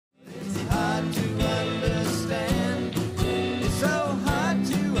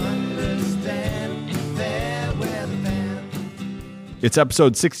It's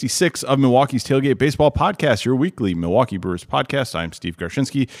episode 66 of Milwaukee's Tailgate Baseball Podcast, your weekly Milwaukee Brewers podcast. I'm Steve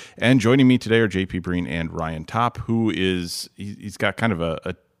Garshinsky, and joining me today are JP Breen and Ryan Top, who is, he's got kind of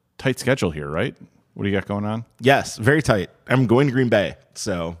a tight schedule here, right? What do you got going on? Yes, very tight. I'm going to Green Bay,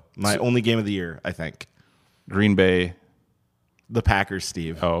 so my only game of the year, I think. Green Bay. The Packers,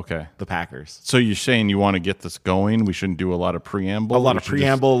 Steve. Oh, okay. The Packers. So you're saying you want to get this going? We shouldn't do a lot of preamble? A lot of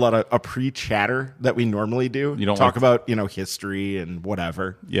pre-chatter that we normally do. You don't talk about, history and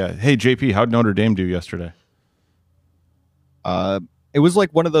whatever. Yeah. Hey, JP, how'd Notre Dame do yesterday? It was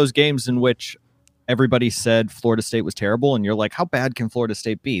like one of those games in which everybody said Florida State was terrible, and you're like, how bad can Florida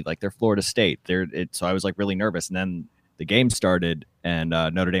State be? Like, they're Florida State. So I was like really nervous, and then the game started, and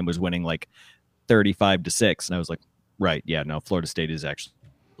Notre Dame was winning like 35-6, and I was like, right, yeah, no, Florida State is actually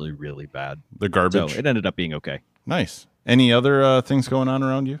really bad. The garbage. So it ended up being okay. Nice. Any other things going on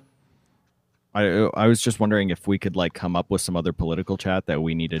around you? I was just wondering if we could like come up with some other political chat that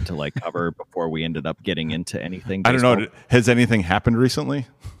we needed to like cover before we ended up getting into anything. I don't know. Has anything happened recently?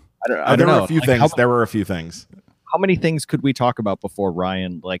 I don't know. There were a few things. How many things could we talk about before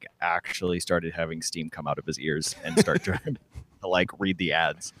Ryan like actually started having steam come out of his ears and start trying to like read the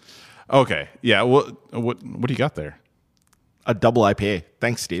ads? Okay. Yeah. Well, what do you got there? A double IPA.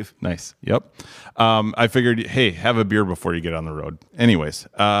 Thanks, Steve. Nice. Yep. I figured, hey, have a beer before you get on the road. Anyways,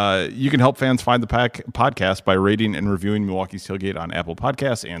 you can help fans find the podcast by rating and reviewing Milwaukee's Tailgate on Apple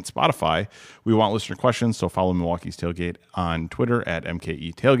Podcasts and Spotify. We want listener questions, so follow Milwaukee's Tailgate on Twitter at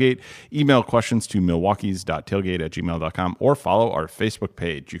MKE Tailgate. Email questions to milwaukees.tailgate@gmail.com or follow our Facebook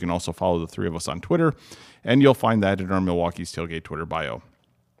page. You can also follow the three of us on Twitter, and you'll find that in our Milwaukee's Tailgate Twitter bio.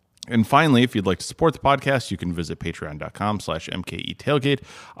 And finally, if you'd like to support the podcast, you can visit patreon.com/MKE Tailgate.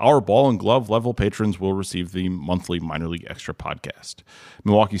 Our ball and glove level patrons will receive the monthly Minor League Extra podcast.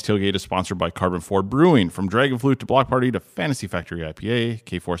 Milwaukee's Tailgate is sponsored by Carbon 4 Brewing. From Dragon Flute to Block Party to Fantasy Factory IPA,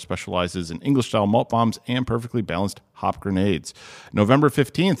 K4 specializes in English-style malt bombs and perfectly balanced hop grenades. November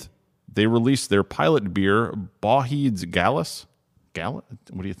 15th, they released their pilot beer, Bawheed's Gallus. What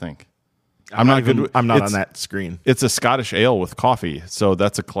do you think? I'm not on that screen. It's a Scottish ale with coffee, so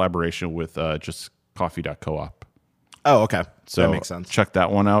that's a collaboration with just coffee.coop. Oh, okay. So that makes sense. Check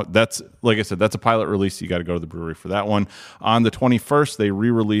that one out. That's, like I said, that's a pilot release. You got to go to the brewery for that one. On the 21st, they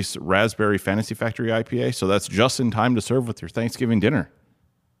re-release Raspberry Fantasy Factory IPA, so that's just in time to serve with your Thanksgiving dinner.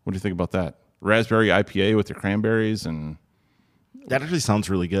 What do you think about that? Raspberry IPA with your cranberries and... That actually sounds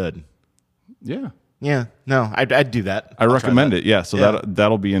really good. Yeah. Yeah, no, I'd do that. I recommend it. Yeah, so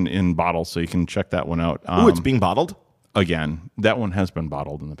that'll be in bottles, so you can check that one out. It's being bottled? Again, that one has been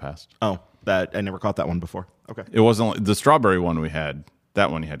bottled in the past. Oh, that I never caught that one before. Okay. It wasn't the strawberry one we had.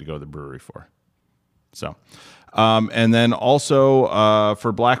 That one you had to go to the brewery for. So, and then also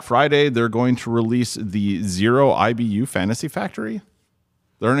for Black Friday, they're going to release the Zero IBU Fantasy Factory.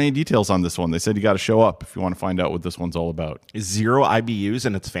 There aren't any details on this one. They said you got to show up if you want to find out what this one's all about. Is Zero IBUs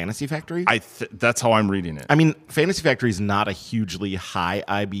in its Fantasy Factory? That's how I'm reading it. I mean, Fantasy Factory is not a hugely high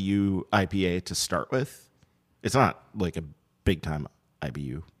IBU IPA to start with. It's not like a big time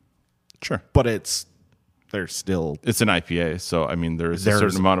IBU. Sure. But it's an IPA, so I mean there's a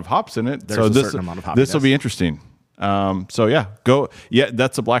certain amount of hops in it. There's a certain amount of hops. This will be interesting. So yeah, go. Yeah,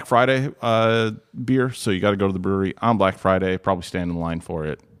 that's a Black Friday beer. So you got to go to the brewery on Black Friday. Probably stand in line for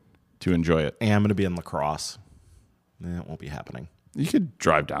it to enjoy it. And I'm going to be in La Crosse. It won't be happening. You could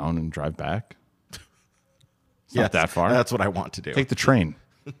drive down and drive back. It's not that far. That's what I want to do. Take the train.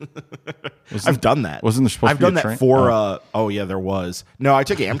 I've done that. Wasn't there supposed to be a train? I've done that for. Yeah, there was. No, I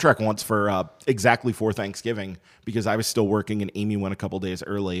took Amtrak once for exactly for Thanksgiving because I was still working and Amy went a couple days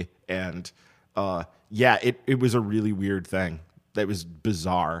early and. Yeah, it was a really weird thing. That was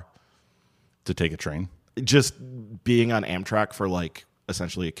bizarre. To take a train? Just being on Amtrak for like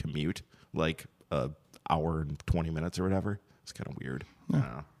essentially a commute, like an hour and 20 minutes or whatever. It's kind of weird. Yeah. I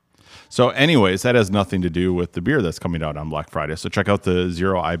don't know. So anyways, that has nothing to do with the beer that's coming out on Black Friday. So check out the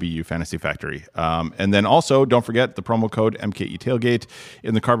Zero IBU Fantasy Factory. And then also, don't forget the promo code MKE Tailgate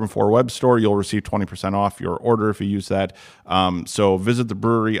in the Carbon 4 web store. You'll receive 20% off your order if you use that. So visit the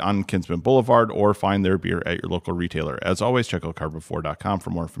brewery on Kinsman Boulevard or find their beer at your local retailer. As always, check out carbon4.com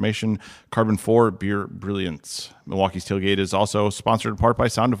for more information. Carbon 4 Beer Brilliance. Milwaukee's Tailgate is also sponsored in part by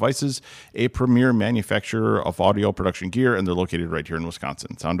Sound Devices, a premier manufacturer of audio production gear, and they're located right here in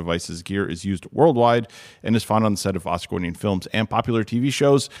Wisconsin. Sound Devices gear is used worldwide and is found on the set of Oscar-winning films and popular TV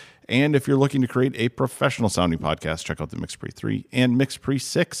shows. And if you're looking to create a professional sounding podcast, check out the MixPre 3 and MixPre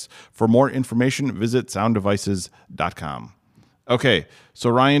 6. For more information, visit sounddevices.com. Okay, so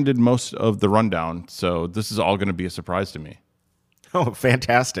Ryan did most of the rundown, so this is all going to be a surprise to me. Oh,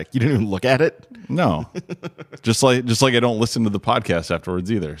 fantastic! You didn't even look at it. No, just like I don't listen to the podcast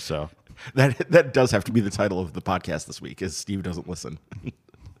afterwards either. So That does have to be the title of the podcast this week. Is Steve doesn't listen.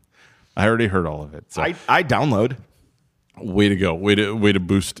 I already heard all of it. So I download. way to go! Way to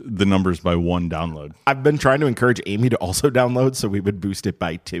boost the numbers by 1 download. I've been trying to encourage Amy to also download, so we would boost it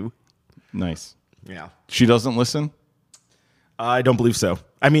by 2. Nice. Yeah. She doesn't listen. I don't believe so.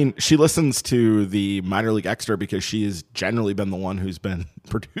 I mean, she listens to the Minor League Extra because she has generally been the one who's been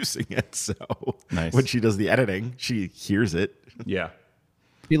producing it. So Nice. when she does the editing, she hears it. Yeah.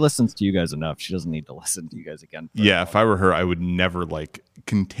 She listens to you guys enough. She doesn't need to listen to you guys again. Yeah, if I were her, I would never like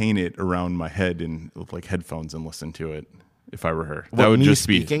contain it around my head and with like headphones and listen to it. If I were her, What, that would me just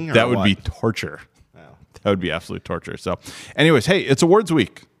speaking, be or that would what? be torture. That would be absolute torture. So, anyways, hey, it's awards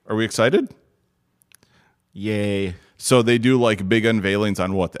week. Are we excited? Yay. So they do like big unveilings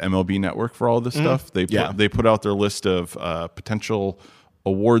on what the MLB Network for all this stuff. They put out their list of potential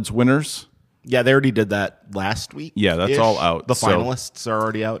awards winners. Yeah, they already did that last week. Yeah, that's all out. The So- finalists are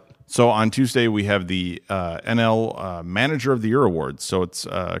already out. So on Tuesday we have the NL Manager of the Year awards. So it's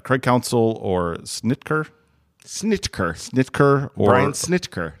Craig Counsell or Snitker or Brian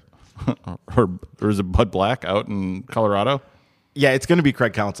Snitker. or is it Bud Black out in Colorado? Yeah, it's going to be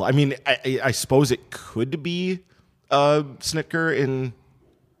Craig Counsell. I mean, I suppose it could be Snitker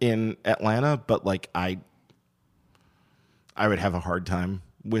in Atlanta, but like I would have a hard time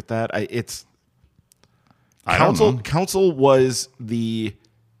with that. Counsell was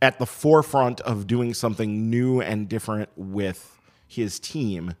at the forefront of doing something new and different with his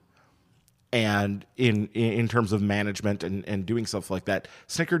team, and in terms of management and doing stuff like that.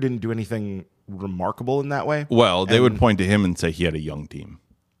 Snitker didn't do anything remarkable in that way. Well, they would point to him and say he had a young team.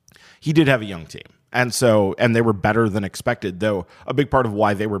 He did have a young team. And they were better than expected, though a big part of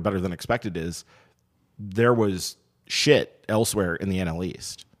why they were better than expected is there was shit elsewhere in the NL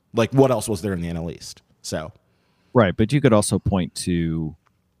East. Like, what else was there in the NL East? So, Right, but you could also point to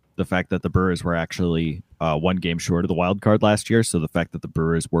the fact that the Brewers were actually 1 game short of the wild card last year. So the fact that the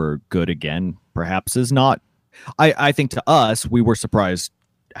Brewers were good again perhaps is not. I think to us, we were surprised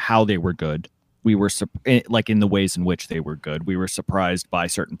how they were good. We were like in the ways in which they were good. We were surprised by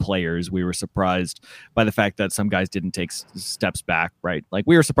certain players. We were surprised by the fact that some guys didn't take steps back, right? Like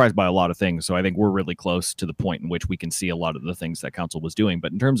we were surprised by a lot of things. So I think we're really close to the point in which we can see a lot of the things that Counsell was doing.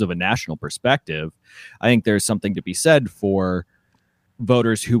 But in terms of a national perspective, I think there's something to be said for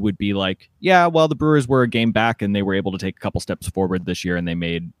voters who would be like, yeah, well, the Brewers were a game back and they were able to take a couple steps forward this year and they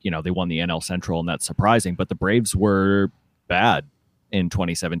made, they won the NL Central and that's surprising. But the Braves were bad in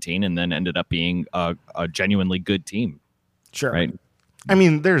 2017 and then ended up being a genuinely good team. sure. Right. I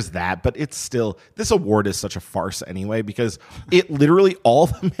mean, there's that, but it's still, this award is such a farce anyway, because it literally all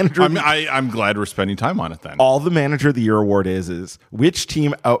the manager. I'm glad we're spending time on it then. All the Manager of the Year award is which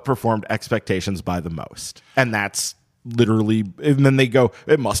team outperformed expectations by the most. And that's literally, and then they go,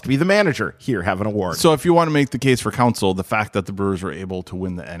 it must be the manager. Here, have an award. So if you want to make the case for Counsell, the fact that the Brewers were able to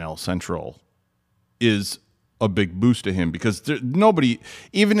win the NL Central is a big boost to him, because nobody,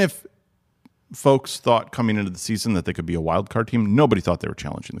 even if folks thought coming into the season that they could be a wild card team, nobody thought they were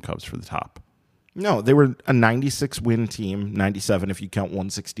challenging the Cubs for the top. No, they were a 96 win team, 97 if you count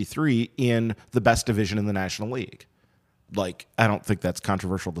 163, in the best division in the National League. Like, I don't think that's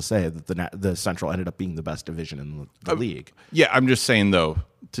controversial to say that the Central ended up being the best division in the league. Yeah, I'm just saying, though,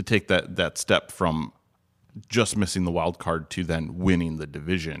 to take that step from just missing the wild card to then winning the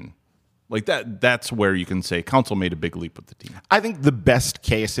division, like that's where you can say Counsell made a big leap with the team. I think the best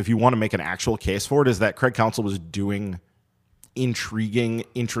case, if you want to make an actual case for it, is that Craig Counsell was doing intriguing,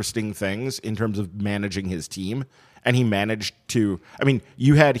 interesting things in terms of managing his team. And he managed to, I mean,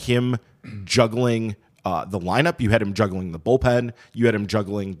 you had him juggling the lineup, you had him juggling the bullpen, you had him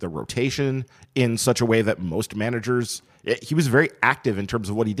juggling the rotation in such a way that most managers, he was very active in terms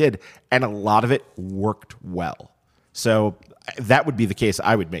of what he did, and a lot of it worked well. So that would be the case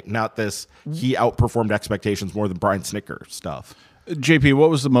I would make. Not this, he outperformed expectations more than Brian Snitker stuff. JP, what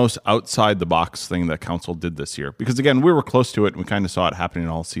was the most outside the box thing that Counsell did this year? Because again, we were close to it and we kind of saw it happening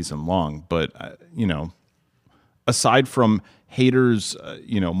all season long. But, aside from Hader's,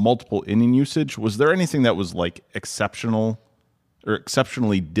 multiple inning usage, was there anything that was like exceptional or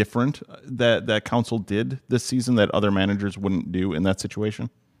exceptionally different that Counsell did this season that other managers wouldn't do in that situation?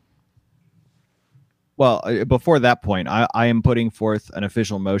 Well, before that point, I am putting forth an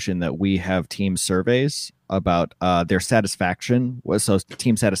official motion that we have team surveys about their satisfaction. So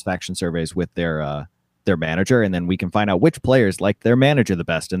team satisfaction surveys with their manager, and then we can find out which players like their manager the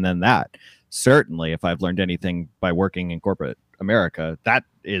best. And then that, certainly, if I've learned anything by working in corporate America, that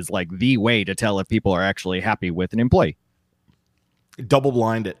is like the way to tell if people are actually happy with an employee. Double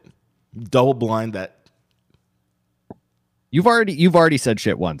blind it. Double blind that. You've already said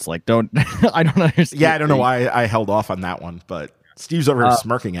shit once. Like, don't I don't understand. Yeah, I don't know why I held off on that one, but Steve's over here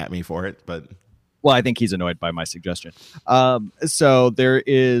smirking at me for it. But well, I think he's annoyed by my suggestion. So there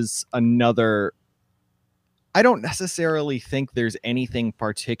is another. I don't necessarily think there's anything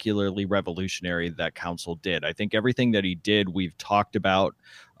particularly revolutionary that Council did. I think everything that he did, we've talked about.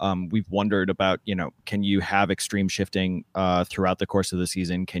 We've wondered about, can you have extreme shifting throughout the course of the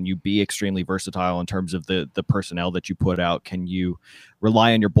season? Can you be extremely versatile in terms of the personnel that you put out? Can you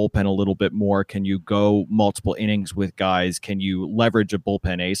rely on your bullpen a little bit more? Can you go multiple innings with guys? Can you leverage a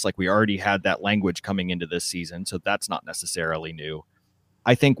bullpen ace? Like, we already had that language coming into this season, so that's not necessarily new.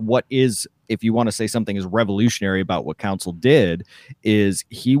 I think what is, if you want to say something is revolutionary about what Council did, is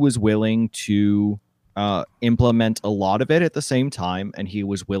he was willing to implement a lot of it at the same time, and he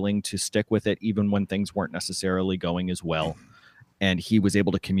was willing to stick with it even when things weren't necessarily going as well. And he was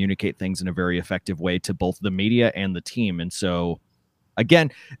able to communicate things in a very effective way to both the media and the team. And so, again,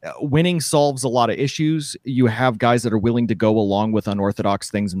 winning solves a lot of issues. You have guys that are willing to go along with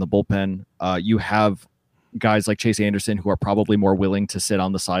unorthodox things in the bullpen. You have guys like Chase Anderson who are probably more willing to sit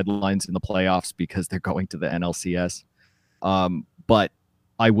on the sidelines in the playoffs because they're going to the NLCS. But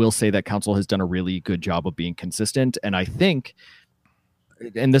I will say that Council has done a really good job of being consistent. And I think,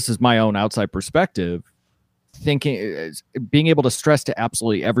 and this is my own outside perspective, being able to stress to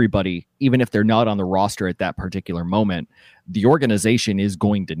absolutely everybody, even if they're not on the roster at that particular moment, the organization is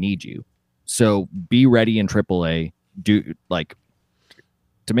going to need you. So be ready in AAA.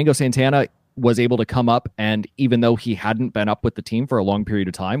 Domingo Santana was able to come up, and even though he hadn't been up with the team for a long period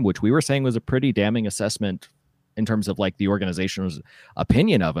of time, which we were saying was a pretty damning assessment in terms of like the organization's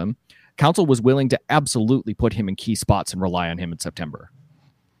opinion of him, Council was willing to absolutely put him in key spots and rely on him in September.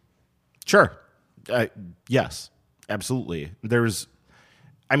 Sure. Yes, absolutely.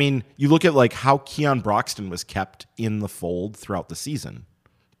 You look at like how Keon Broxton was kept in the fold throughout the season.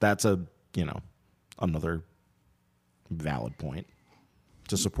 That's another valid point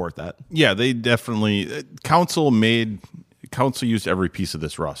to support that. Yeah, they definitely Council used every piece of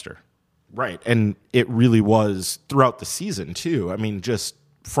this roster. Right. And it really was throughout the season too. I mean, just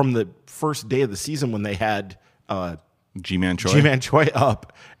from the first day of the season when they had G-Man Choi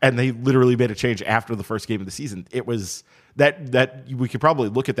up, and they literally made a change after the first game of the season. It was that we could probably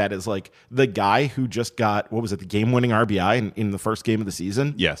look at that as like the guy who just got, the game-winning RBI in the first game of the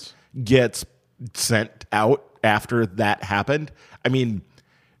season. Yes. Gets sent out after that happened. I mean,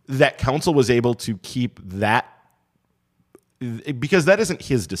 that Council was able to keep that, because that isn't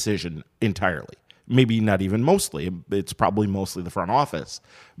his decision entirely. Maybe not even mostly. It's probably mostly the front office.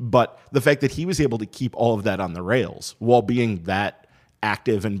 But the fact that he was able to keep all of that on the rails while being that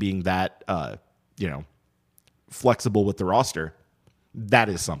active and being that, flexible with the roster, that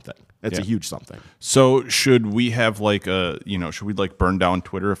is something. That's a huge something. So should we have should we burn down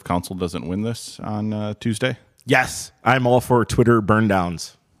Twitter if Council doesn't win this on Tuesday? Yes. I'm all for Twitter burn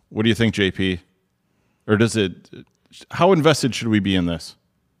downs. What do you think, JP? Or how invested should we be in this?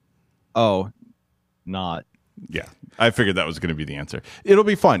 Oh, not. Yeah, I figured that was going to be the answer. It'll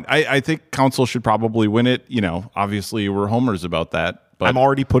be fun. I think Council should probably win it. Obviously we're homers about that. But I'm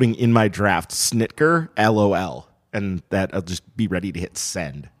already putting in my draft Snitker, LOL, and that I'll just be ready to hit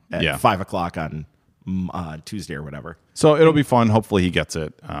send at 5:00 on Tuesday or whatever. So it'll be fun. Hopefully he gets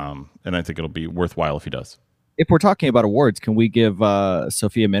it. And I think it'll be worthwhile if he does. If we're talking about awards, can we give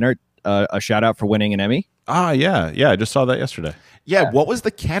Sophia Minnaert a shout out for winning an Emmy? Yeah. I just saw that yesterday. Yeah, what was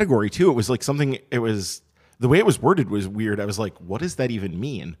the category too? It was like something, the way it was worded was weird. I was like, what does that even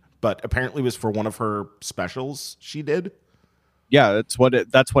mean? But apparently it was for one of her specials she did. Yeah, that's what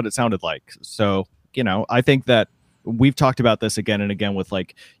it sounded like. So, I think that we've talked about this again and again with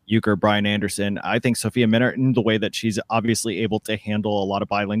like Euchre, Brian Anderson. I think Sophia Minnaert, in the way that she's obviously able to handle a lot of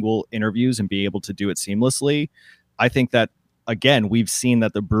bilingual interviews and be able to do it seamlessly, I think that, again, we've seen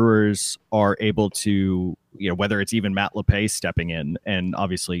that the Brewers are able to, whether it's even Matt LePay stepping in, and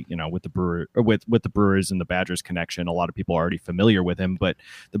obviously, with the Brewers and the Badgers connection, a lot of people are already familiar with him, but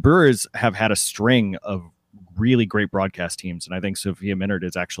the Brewers have had a string of really great broadcast teams. And I think Sophia Minnaert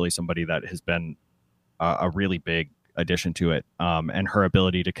is actually somebody that has been a really big addition to it. And her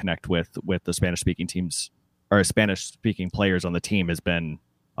ability to connect with the Spanish speaking teams or Spanish speaking players on the team has been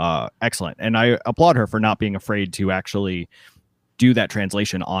excellent. And I applaud her for not being afraid to actually do that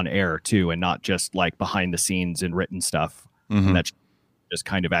translation on air too, and not just like behind the scenes in written stuff. Mm-hmm. That just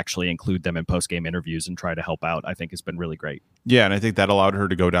kind of actually include them in post-game interviews and try to help out, I think has been really great. Yeah, and I think that allowed her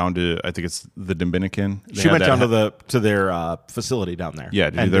to go down to, I think it's the Dominican. She went down to their facility down there. Yeah,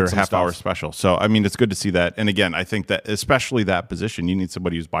 to do their half-hour special. So, I mean, it's good to see that. And again, I think that especially that position, you need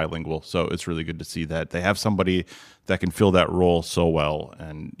somebody who's bilingual. So it's really good to see that they have somebody that can fill that role so well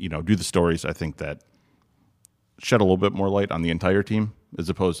and, do the stories. I think that shed a little bit more light on the entire team as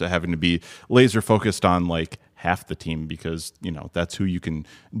opposed to having to be laser focused on like half the team because, that's who you can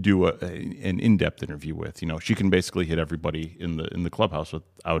do an in-depth interview with. She can basically hit everybody in the clubhouse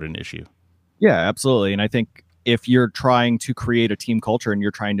without an issue. Yeah, absolutely. And I think if you're trying to create a team culture and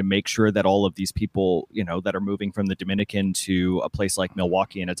you're trying to make sure that all of these people, that are moving from the Dominican to a place like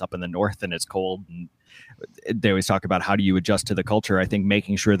Milwaukee and it's up in the north and it's cold and they always talk about how do you adjust to the culture. I think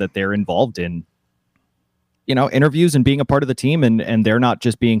making sure that they're involved in interviews and being a part of the team and they're not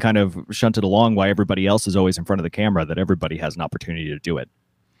just being kind of shunted along while everybody else is always in front of the camera, that everybody has an opportunity to do it.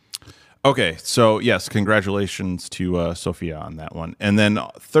 Okay, so yes, congratulations to Sophia on that one. And then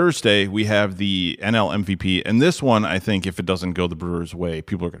Thursday, we have the NL MVP. And this one, I think if it doesn't go the Brewers' way,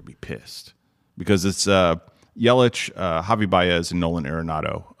 people are going to be pissed because it's Yelich, Javi Baez, and Nolan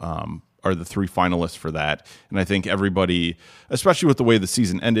Arenado are the three finalists for that. And I think everybody, especially with the way the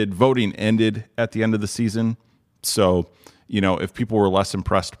season ended, voting ended at the end of the season. So, if people were less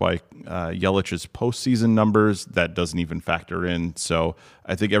impressed by Yelich's postseason numbers, that doesn't even factor in. So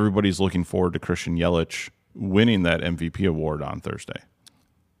I think everybody's looking forward to Christian Yelich winning that MVP award on Thursday.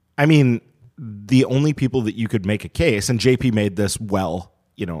 I mean, the only people that you could make a case, and JP made this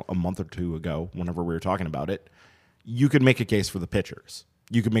a month or two ago, whenever we were talking about it, you could make a case for the pitchers.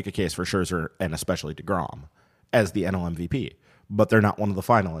 You could make a case for Scherzer and especially DeGrom as the NL MVP, but they're not one of the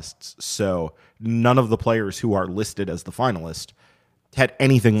finalists. So none of the players who are listed as the finalist had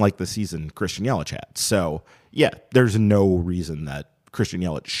anything like the season Christian Yelich had. So, yeah, there's no reason that Christian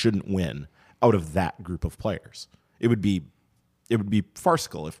Yelich shouldn't win out of that group of players. It would be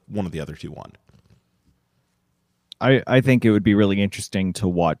farcical if one of the other two won. I think it would be really interesting to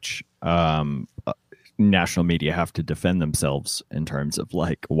watch national media have to defend themselves in terms of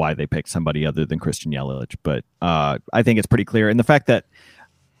like why they picked somebody other than Christian Yelich. But I think it's pretty clear. And the fact that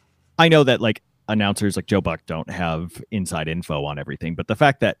I know that like announcers like Joe Buck don't have inside info on everything, but the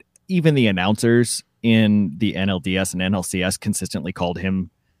fact that even the announcers in the NLDS and NLCS consistently called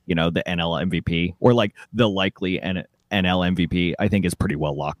him, the NL MVP or like the likely NL MVP, I think is pretty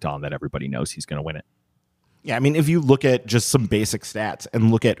well locked on that everybody knows he's going to win it. Yeah, I mean, if you look at just some basic stats and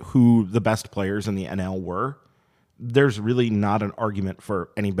look at who the best players in the NL were, there's really not an argument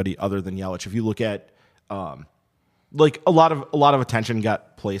for anybody other than Yelich. If you look at, like a lot of attention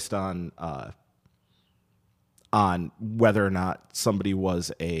got placed on whether or not somebody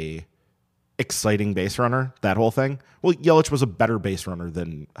was a exciting base runner, that whole thing. Well, Yelich was a better base runner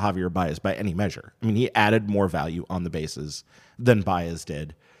than Javier Baez by any measure. I mean, he added more value on the bases than Baez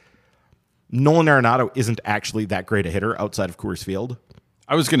did. Nolan Arenado isn't actually that great a hitter outside of Coors Field.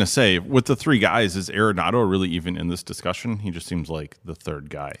 I was going to say, with the three guys, is Arenado really even in this discussion? He just seems like the third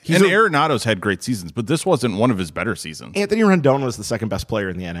guy. Arenado's had great seasons, but this wasn't one of his better seasons. Anthony Rendon was the second best player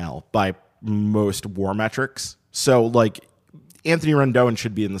in the NL by most WAR metrics. So, like, Anthony Rendon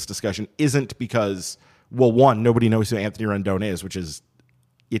should be in this discussion isn't because, well, one, nobody knows who Anthony Rendon is, which is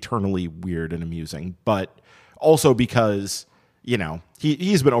eternally weird and amusing, but also because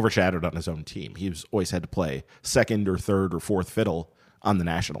he's been overshadowed on his own team. He's always had to play second or third or fourth fiddle on the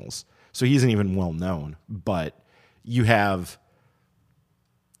Nationals. So he isn't even well known. But you have,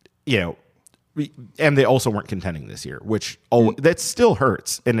 and they also weren't contending this year, which that still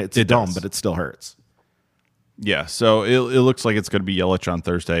hurts. And it's dumb, but it still hurts. Yeah, so it looks like it's going to be Yelich on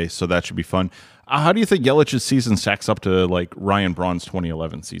Thursday, so that should be fun. How do you think Yelich's season stacks up to like Ryan Braun's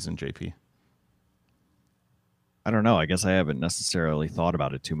 2011 season, JP? I don't know. I guess I haven't necessarily thought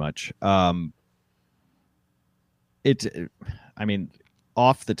about it too much. I mean,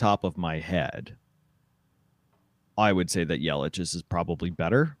 off the top of my head, I would say that Yelich's is probably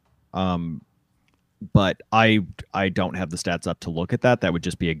better. But I don't have the stats up to look at that. That would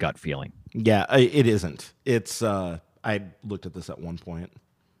just be a gut feeling. Yeah, it isn't. It's I looked at this at one point.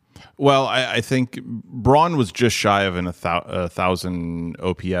 Well, I think Braun was just shy of 1,000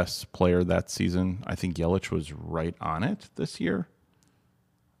 OPS player that season. I think Yelich was right on it this year.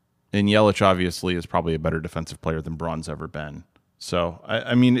 And Yelich obviously is probably a better defensive player than Braun's ever been. So,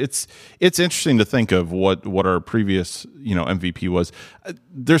 I mean, it's interesting to think of what our previous MVP was.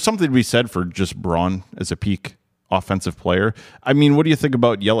 There's something to be said for just Braun as a peak offensive player. I mean, what do you think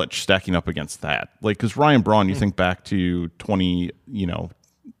about Yelich stacking up against that? Like, because Ryan Braun, you think back to 10,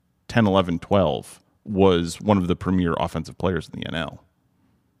 11, 12 was one of the premier offensive players in the NL.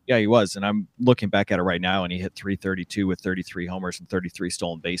 Yeah, he was. And I'm looking back at it right now, and he hit 332 with 33 homers and 33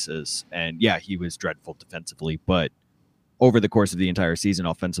 stolen bases. And yeah, he was dreadful defensively, but over the course of the entire season,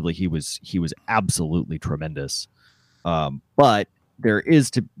 offensively, he was absolutely tremendous. But there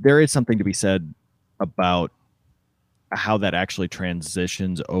is something to be said about how that actually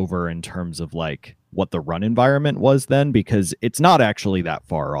transitions over in terms of like what the run environment was then, because it's not actually that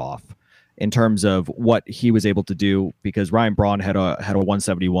far off in terms of what he was able to do, because Ryan Braun had a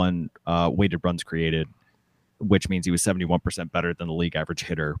 171 weighted runs created, which means he was 71% better than the league average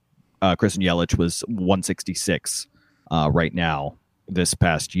hitter. Christian Yelich was 166 right now this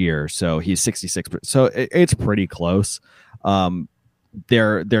past year, so he's 66. So it's pretty close.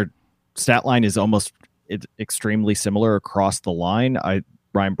 Their stat line is it's extremely similar across the line.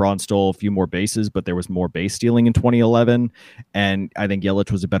 Ryan Braun stole a few more bases, but there was more base stealing in 2011, and I think Yelich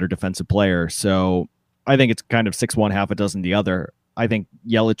was a better defensive player. So I think it's kind of 6-1, half a dozen the other. I think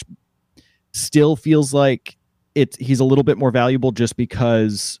Yelich still feels like he's a little bit more valuable just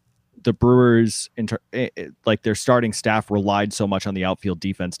because the Brewers, like their starting staff, relied so much on the outfield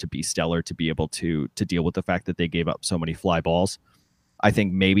defense to be stellar, to be able to deal with the fact that they gave up so many fly balls. I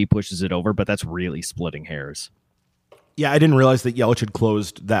think maybe pushes it over, but that's really splitting hairs. Yeah, I didn't realize that Yelich had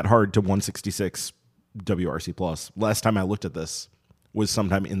closed that hard to 166 WRC plus. Last time I looked at this was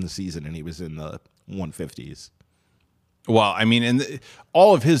sometime in the season, and he was in the 150s. Well, I mean, and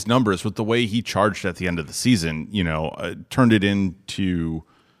all of his numbers with the way he charged at the end of the season, turned it into,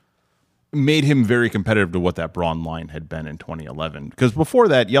 made him very competitive to what that Braun line had been in 2011. Because before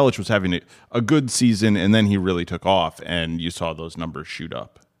that, Yelich was having a good season, and then he really took off, and you saw those numbers shoot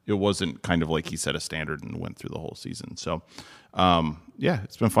up. It wasn't kind of like he set a standard and went through the whole season. So, yeah,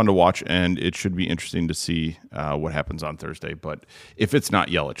 it's been fun to watch, and it should be interesting to see what happens on Thursday. But if it's not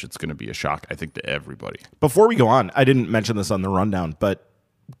Yelich, it's going to be a shock, I think, to everybody. Before we go on, I didn't mention this on the rundown, but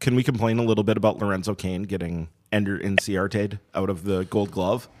can we complain a little bit about Lorenzo Cain getting Ender Inciarte out of the Gold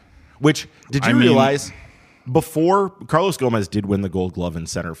Glove? Which, did you realize, before Carlos Gomez did win the Gold Glove in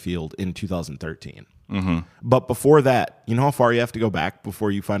center field in 2013, but before that, you know how far you have to go back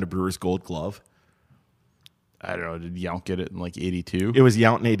before you find a Brewers Gold Glove? I don't know. Did Yount get it in like 82? It was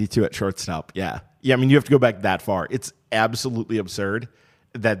Yount in 82 at shortstop. Yeah. I mean, you have to go back that far. It's absolutely absurd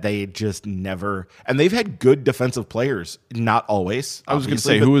that they just never, and they've had good defensive players, not always. I was going to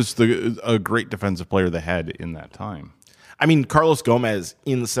say, who was a great defensive player they had in that time? I mean, Carlos Gomez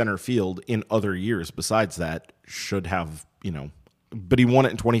in center field in other years besides that should have, but he won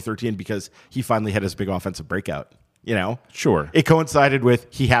it in 2013 because he finally had his big offensive breakout, Sure. It coincided with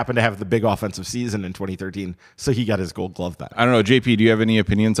he happened to have the big offensive season in 2013, so he got his Gold Glove back. I don't know. JP, do you have any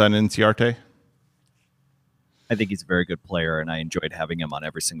opinions on Inciarte? I think he's a very good player, and I enjoyed having him on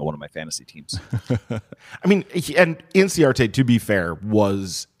every single one of my fantasy teams. I mean, and Inciarte, to be fair,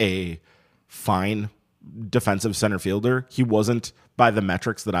 was a fine defensive center fielder. He wasn't, by the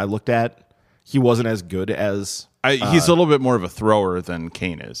metrics that I looked at, he wasn't as good as... he's a little bit more of a thrower than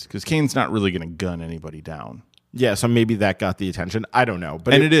Cain is, because Cain's not really going to gun anybody down. Yeah, so maybe that got the attention. I don't know,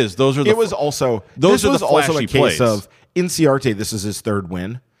 but Those are the. It was also those this are the was also a flashy case plays. of Inciarte. This is his third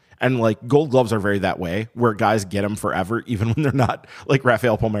win, and like Gold Gloves are very that way, where guys get them forever, even when they're not. Like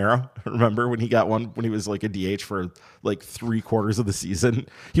Rafael Palmeiro, remember when he got one when he was like a DH for like 3/4 of the season?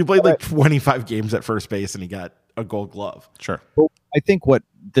 He played like 25 games at first base, and he got a Gold Glove. Sure. Well, I think what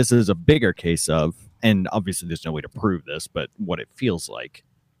this is a bigger case of, and obviously there's no way to prove this, but what it feels like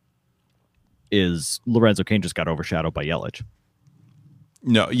is Lorenzo Cain just got overshadowed by Yelich.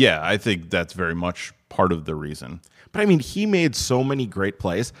 No, yeah, I think that's very much part of the reason. But I mean, he made so many great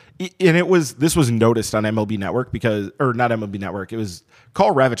plays, and this was noticed on MLB Network or not MLB Network. It was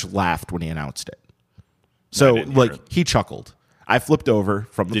Carl Ravitch laughed when he announced it. So he chuckled. I flipped over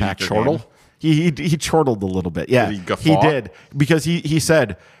from the Packer game. Chortle? He chortled a little bit. Yeah, he did because he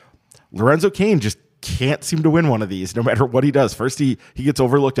said Lorenzo Cain just can't seem to win one of these no matter what he does. First he gets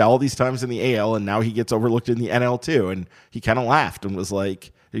overlooked all these times in the AL, and now he gets overlooked in the NL too. And he kind of laughed and was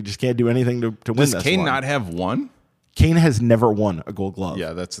like, he just can't do anything to win this. Does Cain not have one? Cain has never won a Gold Glove.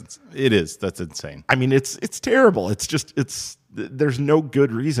 Yeah, that's insane. I mean, it's terrible. There's no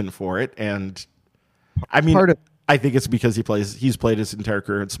good reason for it. And I mean, I think it's because he's played his entire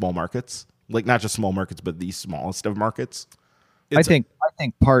career in small markets, like not just small markets, but the smallest of markets. I think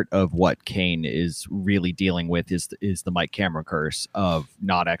part of what Cain is really dealing with is the Mike Cameron curse of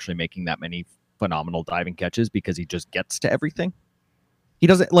not actually making that many phenomenal diving catches because he just gets to everything. He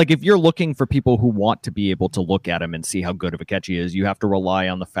doesn't, like, if you're looking for people who want to be able to look at him and see how good of a catch he is, you have to rely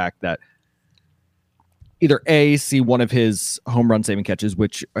on the fact that either A, see one of his home run saving catches,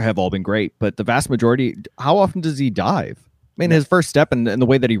 which have all been great, but the vast majority, how often does he dive? I mean, his first step and the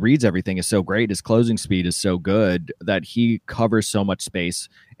way that he reads everything is so great. His closing speed is so good that he covers so much space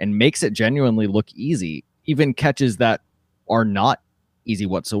and makes it genuinely look easy. Even catches that are not easy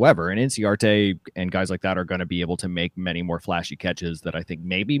whatsoever. And Inciarte and guys like that are going to be able to make many more flashy catches that I think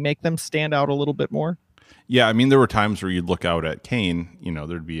maybe make them stand out a little bit more. Yeah, I mean, there were times where you'd look out at Kane,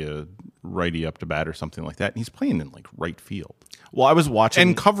 there'd be a righty up to bat or something like that, and he's playing in like right field. Well, I was watching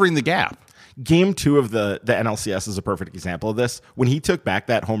and covering the gap. Game 2 of the NLCS is a perfect example of this. When he took back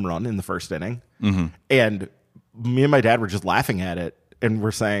that home run in the first inning, and me and my dad were just laughing at it, and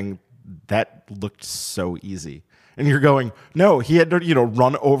we're saying that looked so easy. And you're going, no, he had to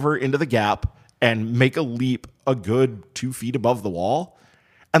run over into the gap and make a leap a good 2 feet above the wall,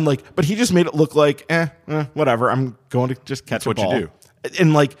 and but he just made it look like whatever. I'm going to just catch a ball. That's what you do.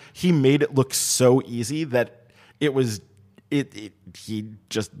 And he made it look so easy that it was. He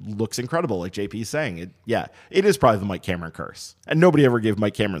just looks incredible, like JP's saying. It is probably the Mike Cameron curse, and nobody ever gave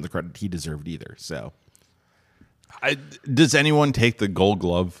Mike Cameron the credit he deserved either. So, does anyone take the Gold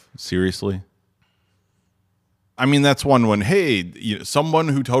Glove seriously? I mean, that's one when someone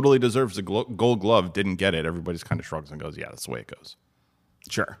who totally deserves the Gold Glove didn't get it. Everybody's kind of shrugs and goes, "Yeah, that's the way it goes."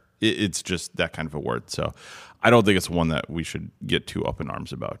 Sure, it's just that kind of award. So, I don't think it's one that we should get too up in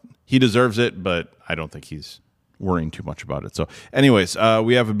arms about. He deserves it, but I don't think he's worrying too much about it. So anyways,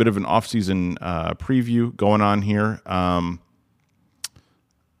 we have a bit of an off-season preview going on here. I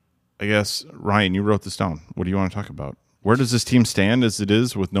guess, Ryan, you wrote this down. What do you want to talk about? Where does this team stand as it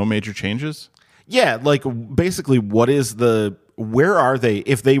is with no major changes? Yeah, basically where are they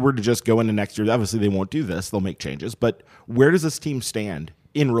if they were to just go into next year? Obviously they won't do this. They'll make changes. But where does this team stand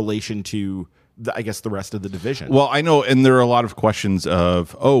in relation to the rest of the division? Well, I know, and there are a lot of questions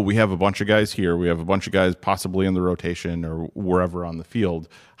of, we have a bunch of guys here. We have a bunch of guys possibly in the rotation or wherever on the field.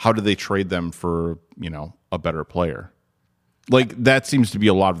 How do they trade them for, a better player? That seems to be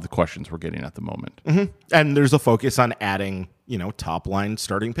a lot of the questions we're getting at the moment. Mm-hmm. And there's a focus on adding, top line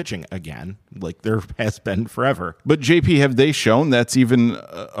starting pitching again, like there has been forever. But JP, have they shown that's even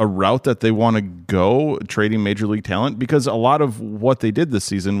a route that they want to go, trading major league talent? Because a lot of what they did this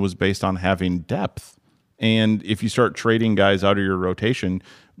season was based on having depth. And if you start trading guys out of your rotation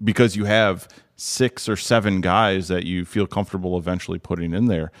because you have 6 or 7 guys that you feel comfortable eventually putting in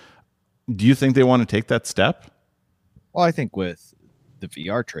there, do you think they want to take that step? Well, I think with the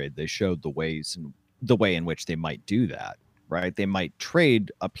VR trade, they showed the way in which they might do that, right? They might trade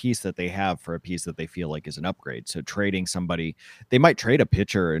a piece that they have for a piece that they feel like is an upgrade. So trading somebody, they might trade a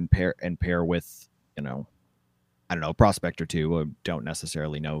pitcher and pair with, I don't know, a prospect or two. I don't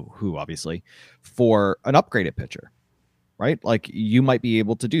necessarily know who, obviously, for an upgraded pitcher, right? You might be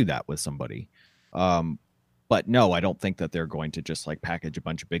able to do that with somebody. But no, I don't think that they're going to just package a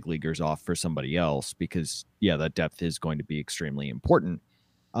bunch of big leaguers off for somebody else because, that depth is going to be extremely important.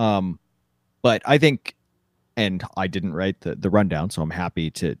 But I think, and I didn't write the rundown, so I'm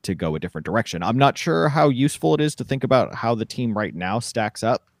happy to go a different direction. I'm not sure how useful it is to think about how the team right now stacks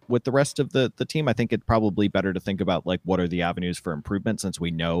up with the rest of the team. I think it's probably better to think about what are the avenues for improvement since we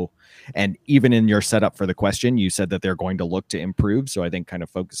know, and even in your setup for the question, you said that they're going to look to improve. So I think kind of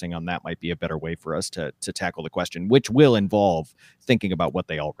focusing on that might be a better way for us to tackle the question, which will involve thinking about what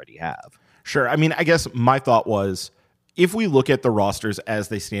they already have. Sure. I mean, I guess my thought was if we look at the rosters as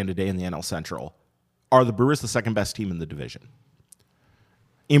they stand today in the NL Central, are the Brewers the second best team in the division?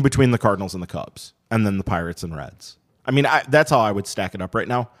 In between the Cardinals and the Cubs, and then the Pirates and Reds. I mean, that's how I would stack it up right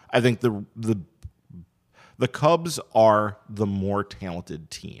now. I think the Cubs are the more talented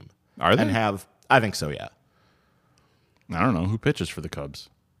team. Are they? I think so, yeah. I don't know. Who pitches for the Cubs?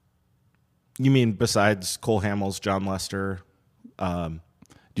 You mean besides Cole Hamels, John Lester?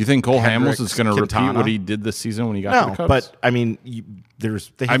 Do you think Cole Hendricks, Hamels is going to repeat what he did this season when he got to the Cubs? But I mean,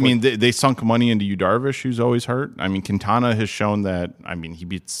 they sunk money into Yu Darvish, who's always hurt. I mean, Quintana has shown that. I mean, he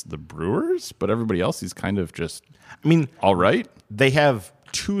beats the Brewers, but everybody else, he's kind of just. I mean, all right. They have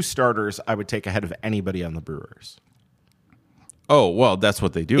 2 starters I would take ahead of anybody on the Brewers. Oh, well, that's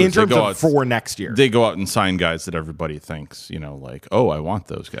what they do. In terms of for next year. They go out and sign guys that everybody thinks, I want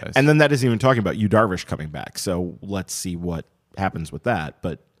those guys. And then that isn't even talking about Yu Darvish coming back. So let's see what happens with that.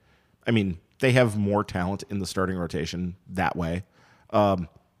 But, I mean, they have more talent in the starting rotation that way.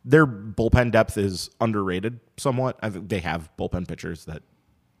 Their bullpen depth is underrated somewhat. I think they have bullpen pitchers that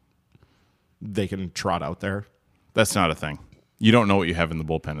they can trot out there. That's not a thing. You don't know what you have in the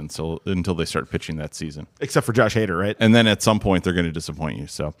bullpen until they start pitching that season. Except for Josh Hader, right? And then at some point, they're going to disappoint you.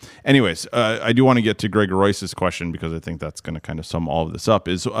 So anyways, I do want to get to Greg Royce's question because I think that's going to kind of sum all of this up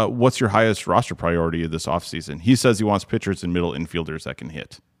is what's your highest roster priority of this offseason? He says he wants pitchers and middle infielders that can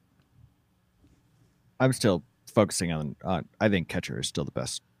hit. I'm still focusing on I think catcher is still the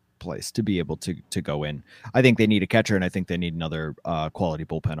best place to be able to go in. I think they need a catcher, and I think they need another quality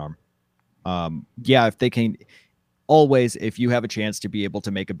bullpen arm. If they can, always, if you have a chance to be able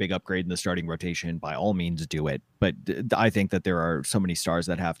to make a big upgrade in the starting rotation, by all means do it. But I think that there are so many stars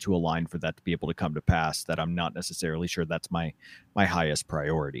that have to align for that to be able to come to pass that I'm not necessarily sure that's my highest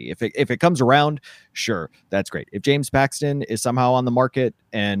priority. If it comes around, sure, that's great. If James Paxton is somehow on the market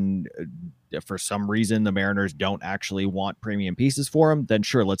and for some reason the Mariners don't actually want premium pieces for him, then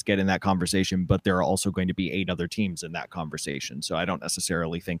sure, let's get in that conversation. But there are also going to be 8 other teams in that conversation. So I don't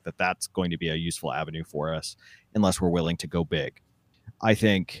necessarily think that that's going to be a useful avenue for us unless we're willing to go big. I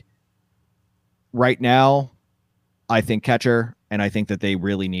think right now, I think catcher, and I think that they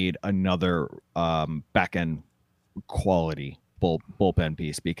really need another back end quality bullpen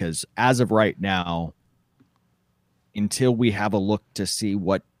piece, because as of right now, until we have a look to see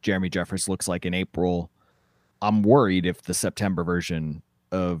what Jeremy Jeffress looks like in April, I'm worried if the September version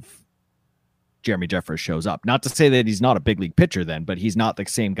of Jeremy Jeffress shows up. Not to say that he's not a big league pitcher then, but he's not the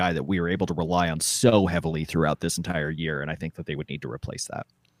same guy that we were able to rely on so heavily throughout this entire year, and I think that they would need to replace that.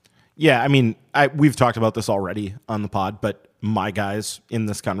 Yeah, I mean, we've talked about this already on the pod, but my guys in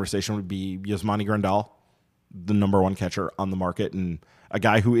this conversation would be Yasmani Grandal, the number 1 catcher on the market, and a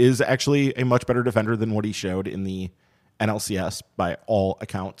guy who is actually a much better defender than what he showed in the NLCS by all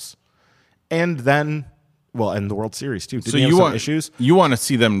accounts. And then, and the World Series too. So you want issues? You want to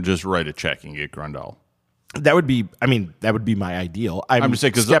see them just write a check and get Grandal? That would be my ideal. I'm just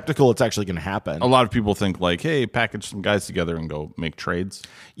saying, skeptical it's actually going to happen. A lot of people think like, hey, package some guys together and go make trades.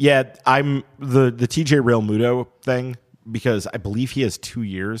 Yeah, I'm the TJ Realmuto thing, because I believe he has 2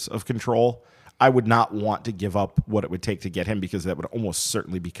 years of control. I would not want to give up what it would take to get him, because that would almost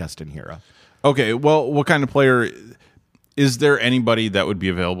certainly be Keston Hiura. Okay, well, what kind of player is there? Anybody that would be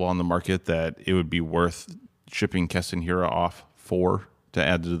available on the market that it would be worth shipping Keston Hiura off for to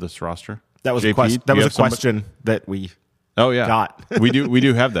add to this roster? That was a question. That was a question that we got. we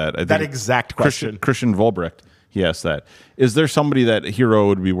do have that. I think that exact question. Christian Volbrecht, he asked that. Is there somebody that Hiura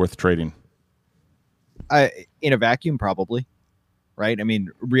would be worth trading? In a vacuum, probably. Right? I mean,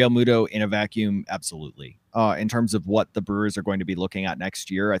 Realmuto in a vacuum, absolutely. In terms of what the Brewers are going to be looking at next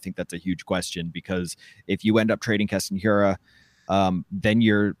year, I think that's a huge question, because if you end up trading Keston Hiura, then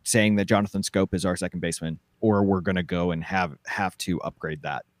you're saying that Jonathan Scope is our second baseman, or we're going to go and have to upgrade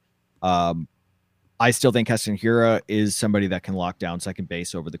that. I still think Keston Hiura is somebody that can lock down second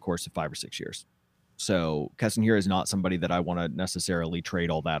base over the course of 5 or 6 years. So Keston Hiura is not somebody that I want to necessarily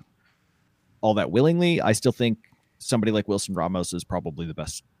trade all that willingly. I still think somebody like Wilson Ramos is probably the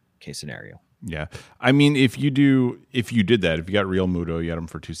best case scenario. Yeah. I mean, if you did that, if you got Realmuto, you had him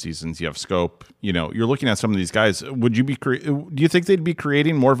for 2 seasons, you have Scope, you're looking at some of these guys. Do you think they'd be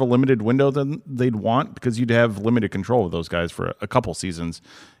creating more of a limited window than they'd want? Because you'd have limited control of those guys for a couple seasons,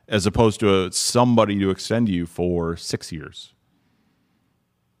 as opposed to somebody to extend you for 6 years.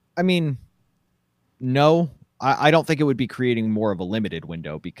 I mean, no, I don't think it would be creating more of a limited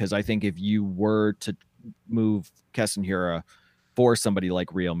window, because I think if you were to move Keston Hiura for somebody like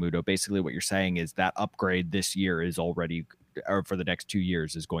Realmuto, basically what you're saying is that upgrade this year is already, or for the next 2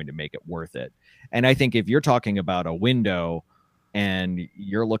 years, is going to make it worth it. And I think if you're talking about a window and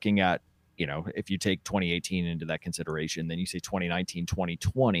you're looking at, if you take 2018 into that consideration, then you say 2019,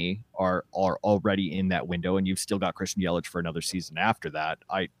 2020 are already in that window, and you've still got Christian Yelich for another season after that.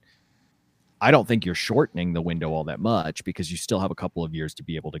 I don't think you're shortening the window all that much, because you still have a couple of years to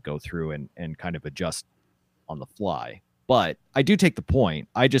be able to go through and kind of adjust on the fly. But I do take the point.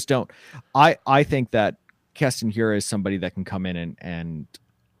 I just don't. I think that Keston Hiura is somebody that can come in and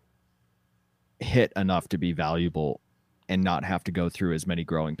hit enough to be valuable and not have to go through as many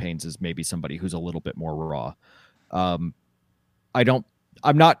growing pains as maybe somebody who's a little bit more raw. I'm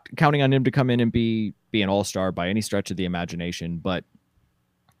not counting on him to come in and be an all-star by any stretch of the imagination, but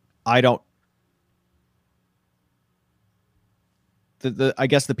I don't. I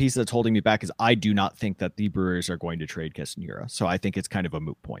guess the piece that's holding me back is I do not think that the Brewers are going to trade Keston Hiura. So I think it's kind of a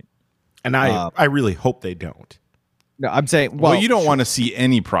moot point. And I really hope they don't. No, I'm saying, well you don't want to see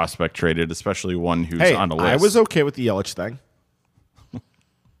any prospect traded, especially one who's on a list. I was okay with the Yelich thing.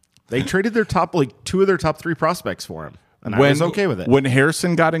 They traded their top, 2 of their top 3 prospects for him. And I was okay with it. When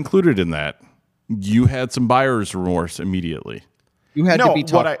Harrison got included in that, you had some buyer's remorse immediately. You had to be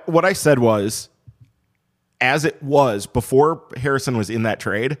tough. What I said was, as it was before Harrison was in that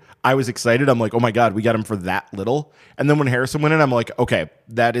trade, I was excited. I'm like, oh my God, we got him for that little. And then when Harrison went in, I'm like, okay,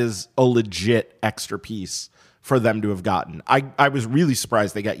 that is a legit extra piece for them to have gotten. I was really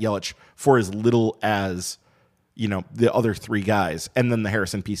surprised they got Yelich for as little as, the other three guys, and then the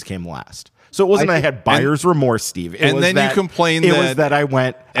Harrison piece came last. So it wasn't I had buyer's remorse, Steve. It and was then that, you complained it that was that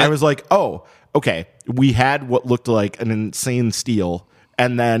I was like, oh, okay, we had what looked like an insane steal,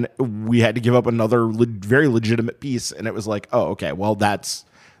 and then we had to give up another very legitimate piece, and it was like, oh, okay, well, that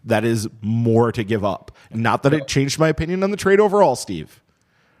is more to give up. Not that it changed my opinion on the trade overall, Steve.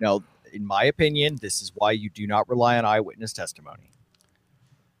 No, in my opinion, this is why you do not rely on eyewitness testimony.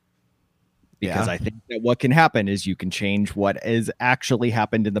 Because I think that what can happen is you can change what has actually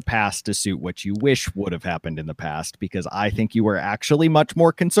happened in the past to suit what you wish would have happened in the past, because I think you were actually much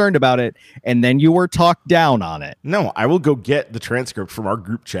more concerned about it, and then you were talked down on it. No, I will go get the transcript from our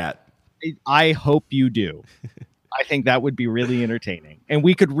group chat. I hope you do. I think that would be really entertaining. And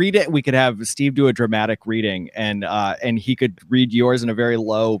we could read it. We could have Steve do a dramatic reading, and he could read yours in a very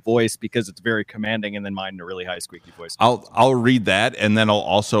low voice because it's very commanding, and then mine in a really high squeaky voice. I'll read that, and then I'll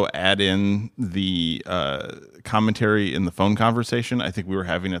also add in the commentary in the phone conversation I think we were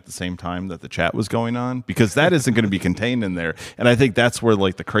having at the same time that the chat was going on, because that isn't going to be contained in there. And I think that's where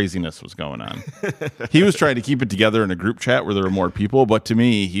like the craziness was going on. He was trying to keep it together in a group chat where there were more people, but to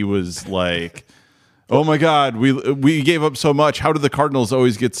me, he was like, oh my God, we gave up so much. How do the Cardinals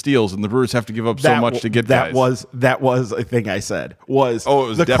always get steals and the Brewers have to give up so much to get that guys? That was a thing I said. It was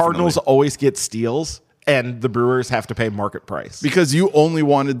the definitely. Cardinals always get steals and the Brewers have to pay market price. Because you only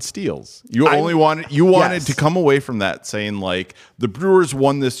wanted steals. You wanted to come away from that saying like the Brewers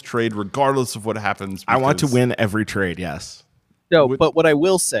won this trade regardless of what happens. I want to win every trade, yes. No, but what I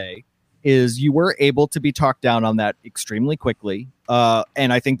will say is you were able to be talked down on that extremely quickly.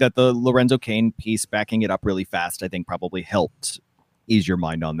 And I think that the Lorenzo Cain piece backing it up really fast, I think probably helped ease your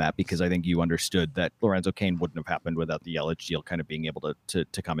mind on that, because I think you understood that Lorenzo Cain wouldn't have happened without the Yelich deal kind of being able to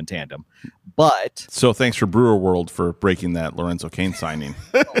come in tandem. But so thanks for Brewer World for breaking that Lorenzo Cain signing.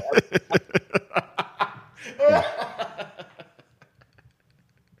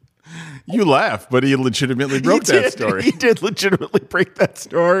 You laugh, but he legitimately broke that story. He did legitimately break that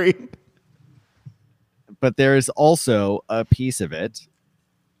story. But there's also a piece of it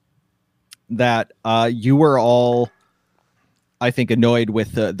that you were all, I think, annoyed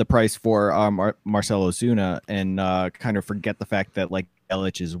with the price for Marcell Ozuna, and kind of forget the fact that like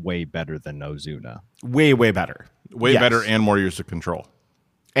Yelich is way better than Ozuna. Way better. Way better and more years of control.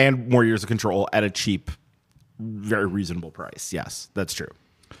 And more years of control at a cheap, very reasonable price. Yes, that's true.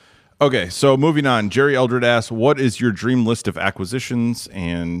 Okay, so moving on. Jerry Eldred asks, what is your dream list of acquisitions?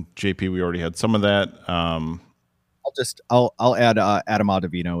 And JP, we already had some of that. I'll add Adam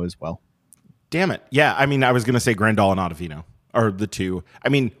Ottavino as well. Damn it. Yeah, I mean, I was going to say Grandal and Ottavino are the two. I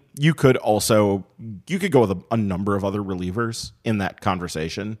mean, you could go with a number of other relievers in that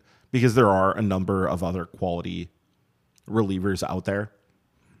conversation, because there are a number of other quality relievers out there.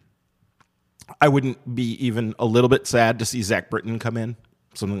 I wouldn't be even a little bit sad to see Zach Britton come in.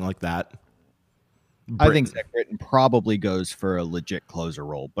 Something like that. I think Zach Britton probably goes for a legit closer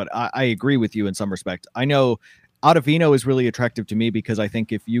role, but I agree with you in some respect. I know Ottavino is really attractive to me because I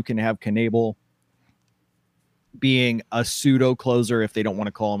think if you can have Knebel being a pseudo closer, if they don't want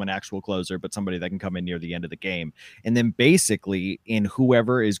to call him an actual closer, but somebody that can come in near the end of the game, and then basically in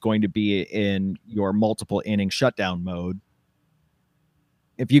whoever is going to be in your multiple inning shutdown mode,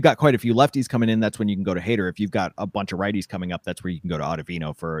 if you've got quite a few lefties coming in, that's when you can go to Hader. If you've got a bunch of righties coming up, that's where you can go to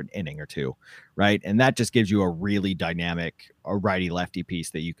Ottavino for an inning or two, right? And that just gives you a really dynamic righty-lefty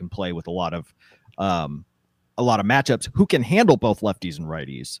piece that you can play with a lot of matchups who can handle both lefties and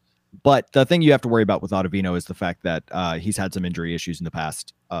righties. But the thing you have to worry about with Ottavino is the fact that he's had some injury issues in the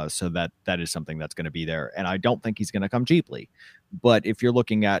past, so that is something that's going to be there. And I don't think he's going to come cheaply. But if you're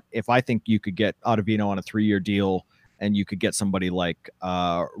looking at, if I think you could get Ottavino on a 3-year deal, and you could get somebody like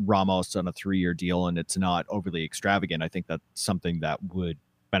Ramos on a 3-year deal, and it's not overly extravagant, I think that's something that would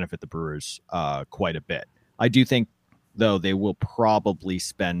benefit the Brewers quite a bit. I do think, though, they will probably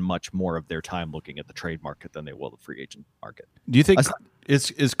spend much more of their time looking at the trade market than they will the free agent market. Do you think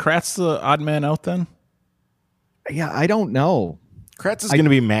is Kratz the odd man out then? Yeah, I don't know. Kratz is going to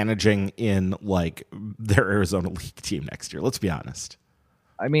be managing in like their Arizona League team next year. Let's be honest.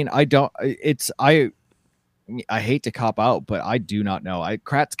 I mean, I hate to cop out, but I do not know.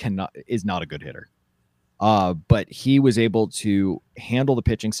 Kratz is not a good hitter. But he was able to handle the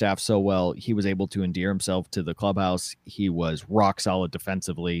pitching staff so well. He was able to endear himself to the clubhouse. He was rock solid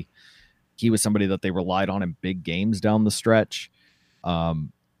defensively. He was somebody that they relied on in big games down the stretch.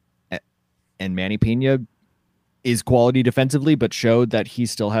 And Manny Pena is quality defensively, but showed that he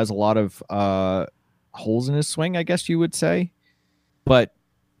still has a lot of holes in his swing, I guess you would say. But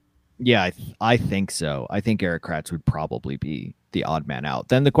yeah, I think so. I think Erik Kratz would probably be the odd man out.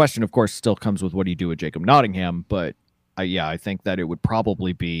 Then the question, of course, still comes with what do you do with Jacob Nottingham? But I think that it would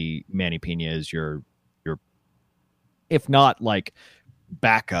probably be Manny Pena as your if not like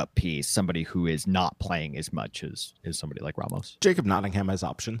backup piece, somebody who is not playing as much as somebody like Ramos. Jacob Nottingham has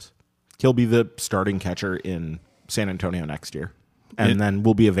options. He'll be the starting catcher in San Antonio next year, and then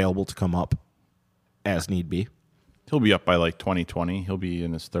will be available to come up as need be. He'll be up by like 2020. He'll be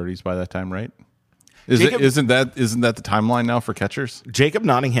in his 30s by that time, right? Isn't that the timeline now for catchers? Jacob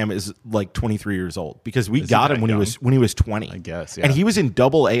Nottingham is like 23 years old because we got him when he was 20. I guess, yeah. And he was in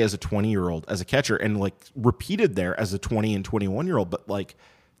Double A as a 20-year-old as a catcher, and like repeated there as a 20 and 21-year-old. But like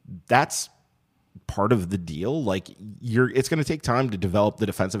that's part of the deal. Like it's going to take time to develop the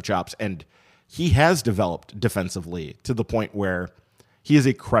defensive chops, and he has developed defensively to the point where he is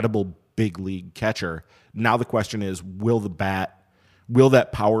a credible big league catcher. Now the question is, will that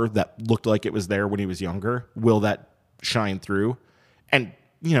power that looked like it was there when he was younger, will that shine through? And,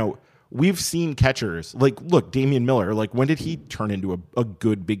 we've seen catchers, like, look, Damian Miller, like, when did he turn into a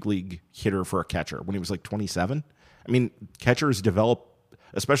good big league hitter for a catcher? When he was like 27? I mean, catchers develop,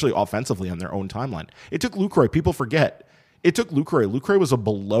 especially offensively, on their own timeline. It took Lucroy. People forget. It took Lucroy. Lucroy was a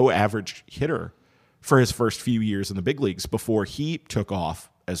below average hitter for his first few years in the big leagues before he took off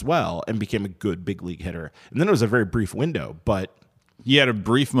as well and became a good big league hitter. And then it was a very brief window, but he had a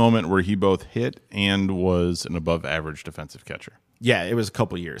brief moment where he both hit and was an above average defensive catcher. Yeah, it was a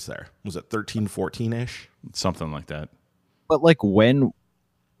couple years there. Was it 13, 14-ish? Something like that. But like when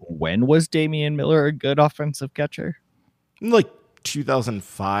was Damian Miller a good offensive catcher? Like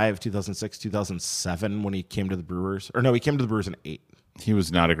 2005, 2006, 2007 when he came to the Brewers. Or no, he came to the Brewers in 2008. He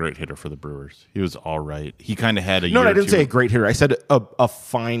was not a great hitter for the Brewers. He was all right. He kind of had a No, I didn't say a great hitter. I said a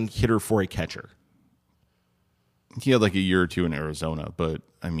fine hitter for a catcher. He had like a year or two in Arizona, but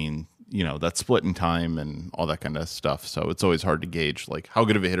I mean, that's split in time and all that kind of stuff. So it's always hard to gauge, like, how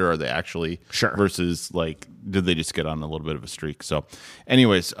good of a hitter are they actually versus, like, did they just get on a little bit of a streak? So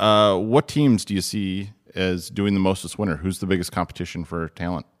anyways, what teams do you see as doing the most this winter? Who's the biggest competition for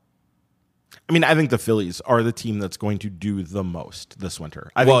talent? I mean, I think the Phillies are the team that's going to do the most this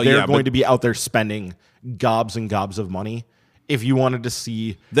winter. I think they're going to be out there spending gobs and gobs of money. If you wanted to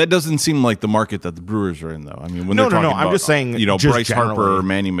see, that doesn't seem like the market that the Brewers are in, though. I mean, when they're talking about, I'm just saying, Bryce Harper,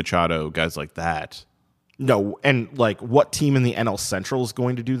 Manny Machado, guys like that. No, and like what team in the NL Central is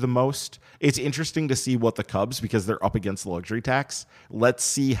going to do the most? It's interesting to see what the Cubs, because they're up against the luxury tax. Let's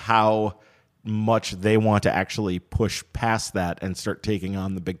see how much they want to actually push past that and start taking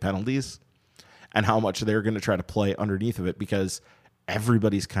on the big penalties, and how much they're going to try to play underneath of it, because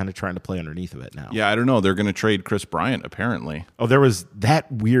everybody's kind of trying to play underneath of it now. Yeah, I don't know. They're going to trade Chris Bryant, apparently. Oh, there was that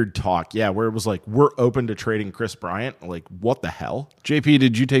weird talk, where it was like, we're open to trading Chris Bryant. Like, what the hell? JP,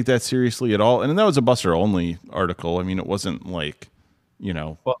 did you take that seriously at all? And that was a Buster-only article. I mean, it wasn't like,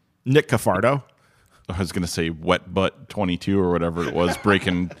 Well, Nick Cafardo. I was going to say Wet Butt 22 or whatever it was,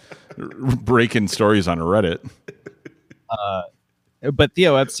 breaking stories on Reddit. But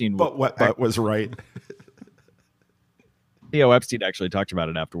Theo Epstein... But Wet Butt was right. Theo Epstein actually talked about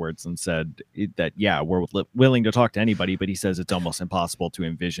it afterwards and said that, we're willing to talk to anybody, but he says it's almost impossible to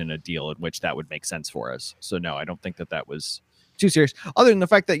envision a deal in which that would make sense for us. So, no, I don't think that was too serious. Other than the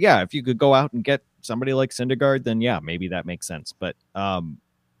fact that, if you could go out and get somebody like Syndergaard, then, maybe that makes sense. But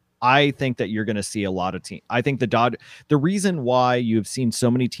I think that you're going to see a lot of teams. I think the reason why you've seen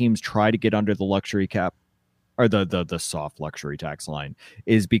so many teams try to get under the luxury cap or the soft luxury tax line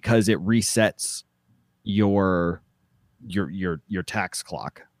is because it resets your tax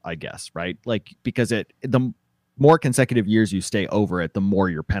clock, I guess, right? Like, because the more consecutive years you stay over it, the more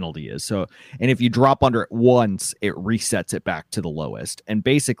your penalty is. So, and if you drop under it once, it resets it back to the lowest. And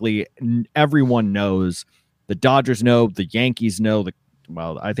basically everyone knows, the Dodgers know, the Yankees know,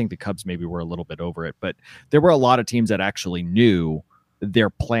 I think the Cubs maybe were a little bit over it, but there were a lot of teams that actually knew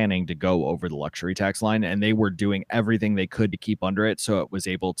they're planning to go over the luxury tax line, and they were doing everything they could to keep under it, so it was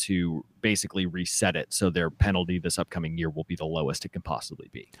able to basically reset it, so their penalty this upcoming year will be the lowest it can possibly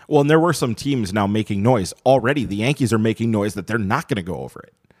be. Well, and there were some teams now making noise already. The Yankees are making noise that they're not going to go over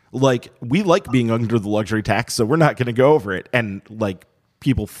it. Like, we like being under the luxury tax, so we're not going to go over it. And like,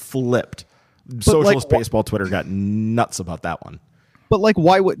 people flipped. Socialist baseball Twitter got nuts about that one. But like,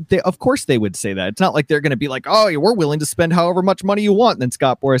 why would they? Of course they would say that. It's not like they're going to be like, oh, we're willing to spend however much money you want. And then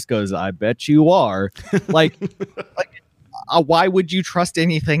Scott Boras goes, I bet you are. Why would you trust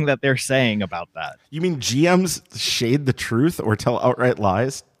anything that they're saying about that? You mean GMs shade the truth or tell outright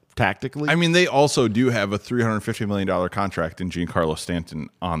lies tactically? I mean, they also do have a $350 million contract in Giancarlo Stanton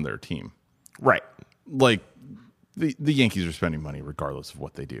on their team. Right. Like, the Yankees are spending money regardless of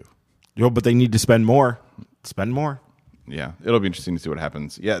what they do. But they need to spend more. Spend more. Yeah, it'll be interesting to see what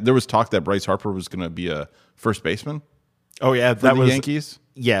happens. Yeah, there was talk that Bryce Harper was going to be a first baseman Oh yeah, for that the was Yankees.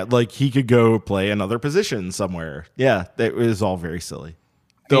 yeah. Like he could go play another position somewhere. Yeah, that was all very silly.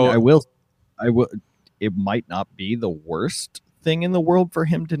 I mean, Though- I will. It might not be the worst thing in the world for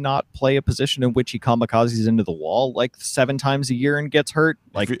him to not play a position in which he kamikazes into the wall like 7 times a year and gets hurt.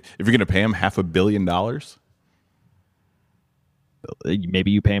 Like if you're going to pay him $500 million,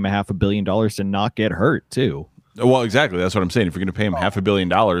 maybe you pay him $500 million to not get hurt too. well, exactly. That's what I'm saying. If you're going to pay him $500 million,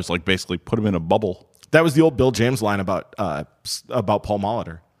 like basically put him in a bubble. That was the old Bill James line about Paul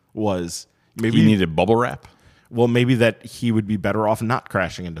Molitor. Was maybe He needed bubble wrap. well, maybe that he would be better off not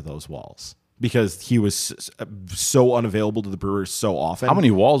crashing into those walls because he was so unavailable to the Brewers so often. How many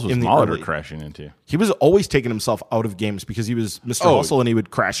walls was in the Molitor early- crashing into? He was always taking himself out of games because he was Mr. Oh. Hustle and he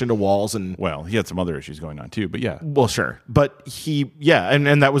would crash into walls and Well, he had some other issues going on too, but yeah. well, sure. But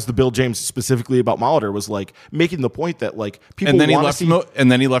and that was the Bill James specifically about Molitor was like making the point that like people And then he wanna left. see,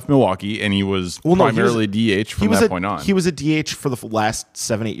 And then he left Milwaukee, and he was Well, no, he was- primarily DH he from was that a, point on. He was a DH for the last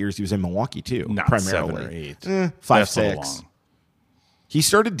 7-8 years he was in Milwaukee too. Not primarily 7 or 8. 5, That's so 6. long. He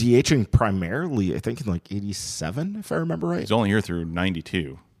started DHing primarily, I think, in like 87, if I remember right. He's only here through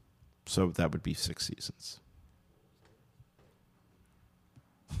 92. So that would be 6 seasons.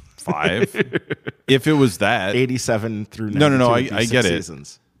 5. If it was that, 87 through 92 No, would be I 6 get it.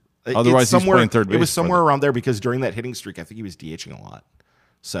 seasons. Otherwise, It's he's somewhere, playing third It was base for somewhere them. around there because during that hitting streak, I think he was DHing a lot.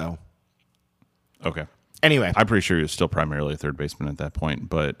 So okay. anyway, I'm pretty sure he was still primarily a third baseman at that point.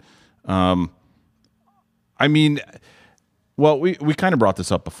 But, I mean, well, we kind of brought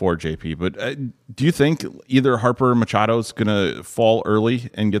this up before, JP, but do you think either Harper or Machado is going to fall early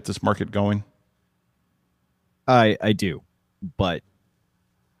and get this market going? I do, but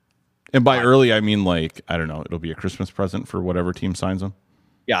And by early, I mean like, I don't know, it'll be a Christmas present for whatever team signs them.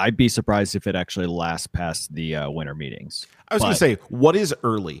 yeah, I'd be surprised if it actually lasts past the winter meetings. I was going But- to say, what is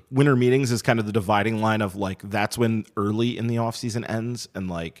early? Winter meetings is kind of the dividing line of like, that's when early in the offseason ends and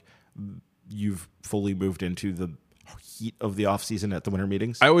like you've fully moved into the heat of the offseason at the winter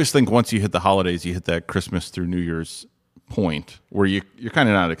meetings. I always think once you hit the holidays, you hit that Christmas through New Year's point where you're kind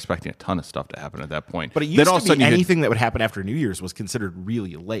of not expecting a ton of stuff to happen at that point. but it used Then all of to a sudden be you hit- anything that would happen after New Year's was considered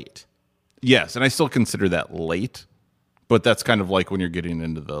really late. yes, and I still consider that late, but that's kind of like when you're getting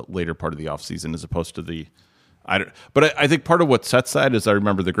into the later part of the offseason as opposed to the I think part of what sets that is I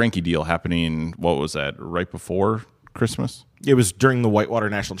remember the Greinke deal happening, what was that, right before Christmas? It was during the Whitewater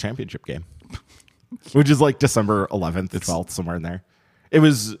National Championship game, which is like December 11th, 12th, somewhere in there. It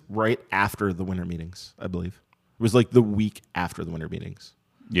was right after the winter meetings, I believe. It was like the week after the winter meetings.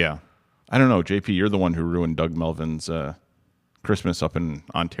 Yeah. I don't know, JP, you're the one who ruined Doug Melvin's Christmas up in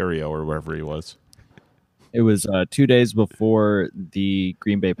Ontario or wherever he was. It was 2 days before the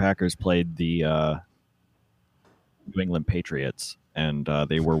Green Bay Packers played the New England Patriots, and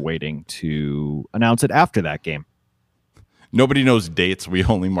they were waiting to announce it after that game. Nobody knows dates. We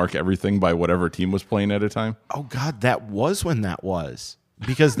only mark everything by whatever team was playing at a time. Oh God, that was when that was.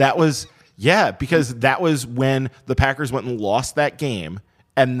 Because that was because that was when the Packers went and lost that game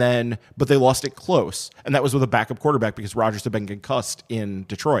but they lost it close. And that was with a backup quarterback because Rodgers had been concussed in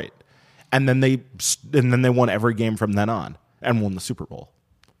Detroit. And then they won every game from then on and won the Super Bowl.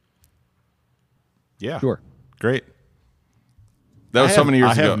 Yeah. Sure. Great. That was so many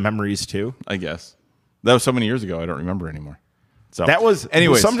years I ago, have memories too. I guess. That was so many years ago, I don't remember anymore. So That was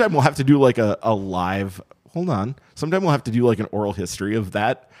anyways. Sometime we'll have to do like a live. Hold on. Sometime we'll have to do like an oral history of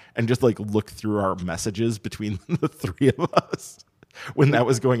that and just like look through our messages between the three of us when that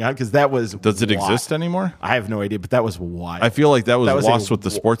was going on because that was. Does it wild. exist anymore? I have no idea, but that was wild. I feel like that was That was lost a with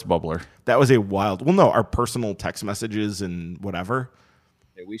the sports bubbler. That was a wild. Well, no, our personal text messages and whatever.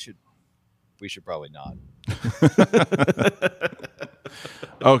 Yeah, we should probably not.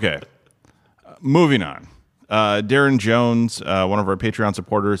 Okay. Moving on. Darren Jones, one of our Patreon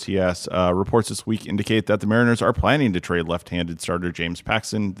supporters, he asks, reports this week indicate that the Mariners are planning to trade left-handed starter James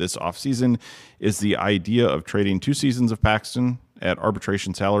Paxton this offseason. Is the idea of trading 2 seasons of Paxton at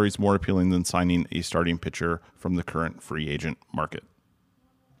arbitration salaries more appealing than signing a starting pitcher from the current free agent market?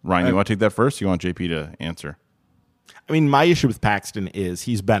 Ryan, you want to take that first? You want JP to answer? I mean, my issue with Paxton is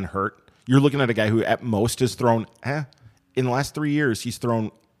he's been hurt. You're looking at a guy who at most has thrown, in the last 3 years, he's thrown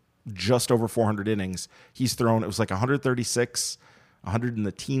just over 400 innings. He's thrown, it was like 136, 100 in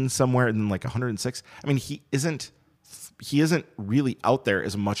the teens somewhere, and then like 106. I mean, he isn't really out there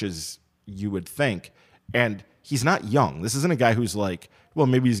as much as you would think. And he's not young. This isn't a guy who's like, well,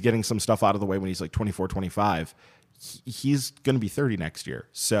 maybe he's getting some stuff out of the way when he's like 24, 25. He's going to be 30 next year.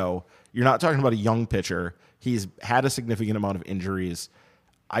 So you're not talking about a young pitcher. He's had a significant amount of injuries.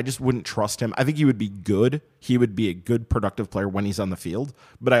 I just wouldn't trust him. I think he would be good. He would be a good, productive player when he's on the field,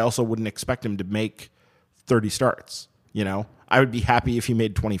 but I also wouldn't expect him to make 30 starts. I would be happy if he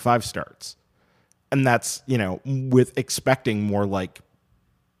made 25 starts. And that's, with expecting more like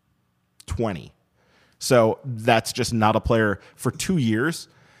 20. So that's just not a player for 2 years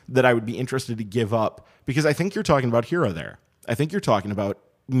that I would be interested to give up, because I think you're talking about Hero there. I think you're talking about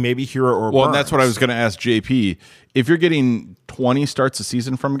maybe Hero or Well, Burns. and that's what I was going to ask JP. If you're getting 20 starts a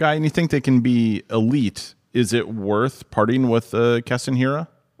season from a guy and you think they can be elite, is it worth parting with Keston Hira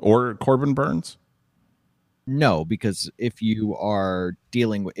or Corbin Burns? No, because if you are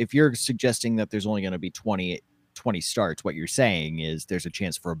if you're suggesting that there's only going to be 20 starts, what you're saying is there's a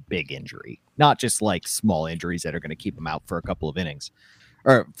chance for a big injury, not just like small injuries that are going to keep them out for a couple of innings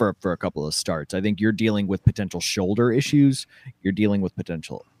or for a couple of starts. I think you're dealing with potential shoulder issues. You're dealing with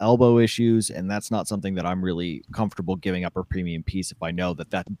potential elbow issues. And that's not something that I'm really comfortable giving up a premium piece if I know that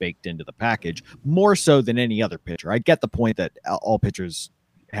that's baked into the package more so than any other pitcher. I get the point that all pitchers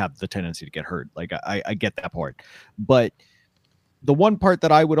have the tendency to get hurt. Like I get that part, but the one part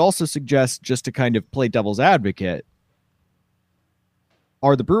that I would also suggest, just to kind of play devil's advocate,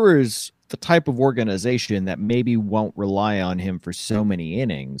 are the Brewers the type of organization that maybe won't rely on him for so many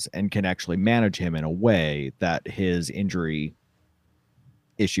innings and can actually manage him in a way that his injury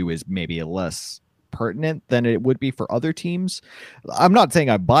issue is maybe less pertinent than it would be for other teams? I'm not saying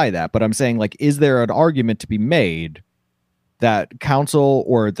I buy that, but I'm saying, like, is there an argument to be made that council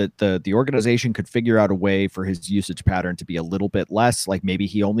or that the organization could figure out a way for his usage pattern to be a little bit less? Like maybe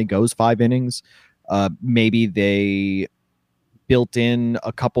he only goes 5 innings. Maybe they built in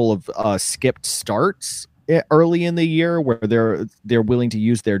a couple of skipped starts early in the year where they're willing to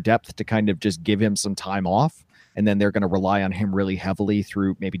use their depth to kind of just give him some time off. And then they're going to rely on him really heavily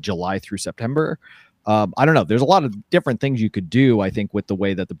through maybe July through September. I don't know. There's a lot of different things you could do, I think, with the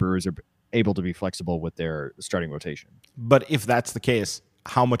way that the Brewers are able to be flexible with their starting rotation. But if that's the case,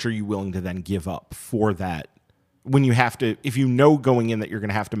 how much are you willing to then give up for that? When you have to, if you know going in that you're going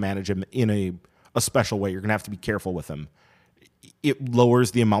to have to manage him in a special way, you're going to have to be careful with him. It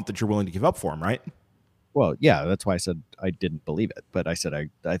lowers the amount that you're willing to give up for him, right? Well, yeah, that's why I said I didn't believe it, but I said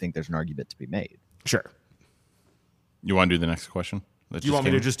I think there's an argument to be made. Sure. You want to do the next question? Do you want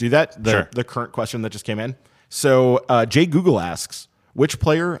me to just do that? Sure. The current question that just came in. So Jay Google asks, which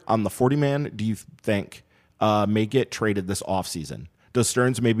player on the 40-man do you think may get traded this offseason? Does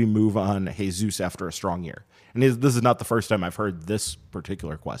Stearns maybe move on Jesus after a strong year? And this is not the first time I've heard this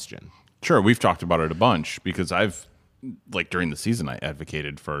particular question. Sure, we've talked about it a bunch because during the season, I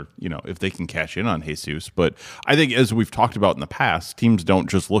advocated for, if they can cash in on Jesus. But I think, as we've talked about in the past, teams don't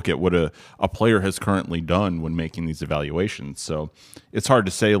just look at what a player has currently done when making these evaluations. So it's hard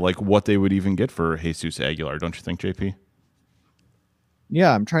to say what they would even get for Jesus Aguilar. Don't you think, JP?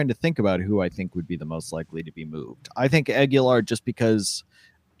 Yeah, I'm trying to think about who I think would be the most likely to be moved. I think Aguilar, just because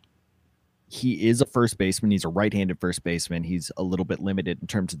he is a first baseman. He's a right-handed first baseman. He's a little bit limited in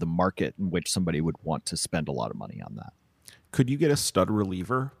terms of the market in which somebody would want to spend a lot of money on that. Could you get a stud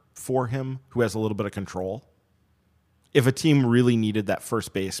reliever for him who has a little bit of control? If a team really needed that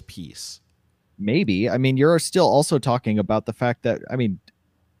first base piece. Maybe. I mean, you're still also talking about the fact that,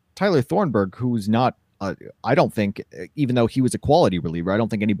 Tyler Thornburg, who's not, I don't think, even though he was a quality reliever, I don't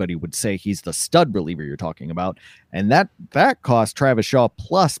think anybody would say he's the stud reliever you're talking about. And that cost Travis Shaw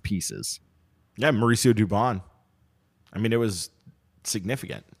plus pieces. Yeah, Mauricio Dubon. It was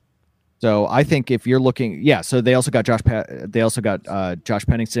significant. So I think if you're looking, so they also got Josh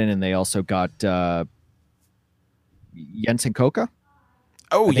Pennington, and they also got Jensen Koka.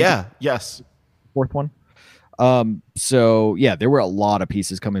 Oh yeah, yes, fourth one. So yeah, there were a lot of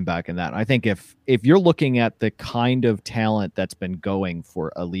pieces coming back in that. And I think if you're looking at the kind of talent that's been going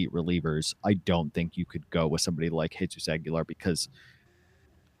for elite relievers, I don't think you could go with somebody like Jesus Aguilar, because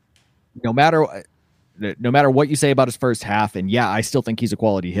no matter what you say about his first half, and I still think he's a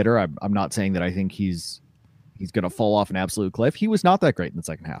quality hitter. I'm not saying that I think he's going to fall off an absolute cliff. He was not that great in the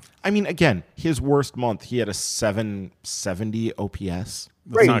second half. Again, his worst month, he had a 770 OPS.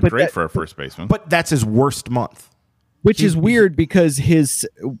 That's not great for a first baseman. But that's his worst month. Which is weird because his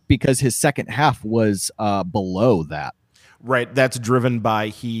second half was below that. Right, that's driven by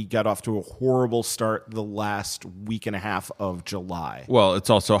he got off to a horrible start the last week and a half of July. Well,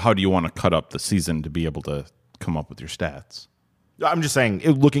 it's also, how do you want to cut up the season to be able to come up with your stats? I'm just saying,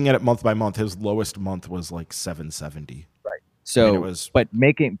 looking at it month by month, his lowest month was like 770. Right. So, but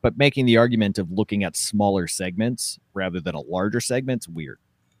making the argument of looking at smaller segments rather than a larger segment's weird.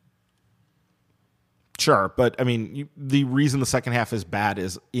 Sure, but the reason the second half is bad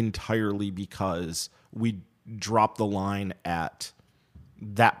is entirely because we dropped the line at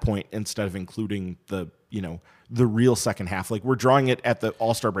that point instead of including the real second half. Like we're drawing it at the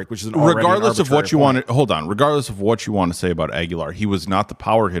All-Star break, which is regardless of what you want to hold on. Regardless of what you want to say about Aguilar, he was not the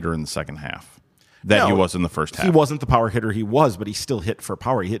power hitter in the second half that he was in the first half. He wasn't the power hitter he was, but he still hit for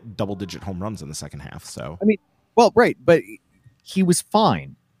power. He hit double-digit home runs in the second half. So I mean, well, right, but he was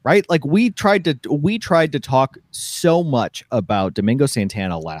fine. Right? Like we tried to talk so much about Domingo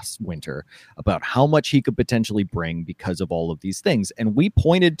Santana last winter about how much he could potentially bring because of all of these things. And we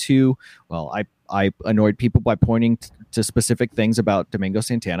pointed to, well, I annoyed people by pointing to specific things about Domingo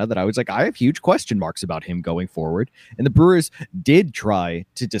Santana that I was like, I have huge question marks about him going forward. And the Brewers did try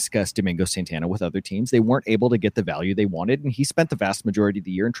to discuss Domingo Santana with other teams. They weren't able to get the value they wanted. And he spent the vast majority of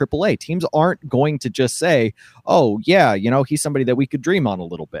the year in AAA. Teams aren't going to just say, oh, yeah, he's somebody that we could dream on a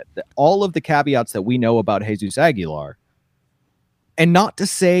little bit. All of the caveats that we know about Jesus Aguilar, and not to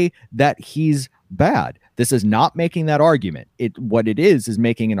say that he's bad. This is not making that argument. What it is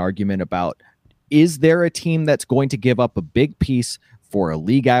making an argument about, is there a team that's going to give up a big piece for a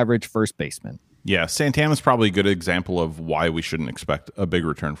league average first baseman? Yeah, Santana's probably a good example of why we shouldn't expect a big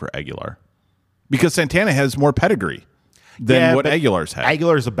return for Aguilar. Because Santana has more pedigree than what Aguilar's had.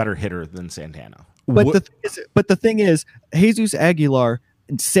 Aguilar is a better hitter than Santana. But the thing is, Jesus Aguilar,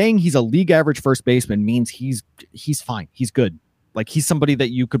 saying he's a league average first baseman means he's fine. He's good. Like he's somebody that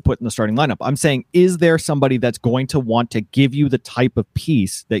you could put in the starting lineup. I'm saying, is there somebody that's going to want to give you the type of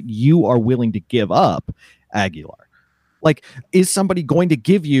piece that you are willing to give up, Aguilar? Like, is somebody going to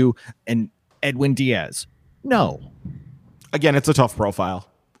give you an Edwin Diaz? No. Again, it's a tough profile.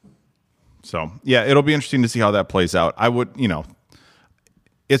 So, yeah, it'll be interesting to see how that plays out. I would,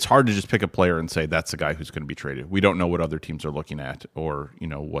 it's hard to just pick a player and say that's the guy who's going to be traded. We don't know what other teams are looking at or,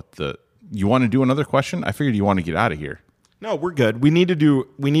 you want to do another question? I figured you want to get out of here. No, we're good. We need to do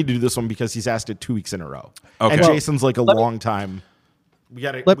this one because he's asked it 2 weeks in a row. Okay. And Jason's like a long time. We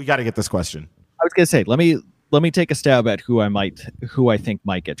got to get this question. I was going to say, let me take a stab at who I think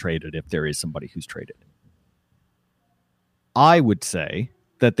might get traded if there is somebody who's traded. I would say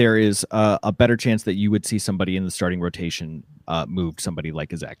that there is a better chance that you would see somebody in the starting rotation move somebody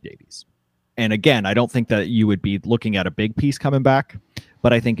like a Zach Davies. And again, I don't think that you would be looking at a big piece coming back.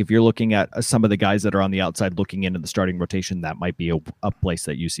 But I think if you're looking at some of the guys that are on the outside looking into the starting rotation, that might be a place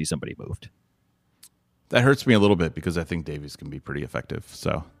that you see somebody moved. That hurts me a little bit because I think Davies can be pretty effective.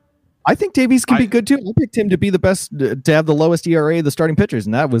 So I think Davies can be good too. I picked him to be the best, to have the lowest ERA of the starting pitchers,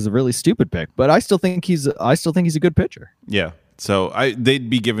 and that was a really stupid pick. But I still think he's a good pitcher. Yeah. So they'd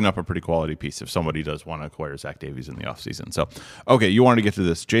be giving up a pretty quality piece if somebody does want to acquire Zach Davies in the offseason. So, okay, you wanted to get to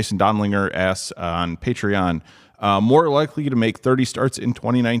this. Jason Donlinger asks on Patreon, more likely to make 30 starts in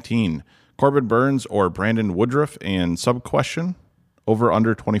 2019, Corbin Burnes or Brandon Woodruff? And sub-question, over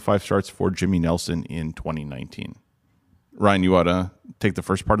under 25 starts for Jimmy Nelson in 2019. Ryan, you want to take the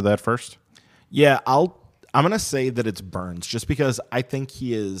first part of that first? Yeah, I'm going to say that it's Burnes just because I think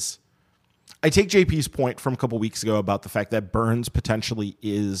he is. I take JP's point from a couple weeks ago about the fact that Burnes potentially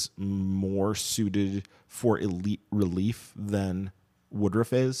is more suited for elite relief than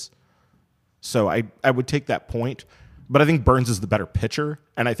Woodruff is. So I would take that point. But I think Burnes is the better pitcher,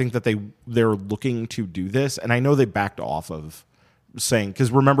 and I think that they're looking to do this. And I know they backed off of saying,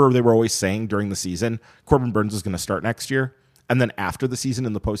 because remember they were always saying during the season, Corbin Burnes is going to start next year. And then after the season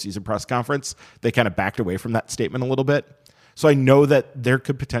in the postseason press conference, they kind of backed away from that statement a little bit. So I know that there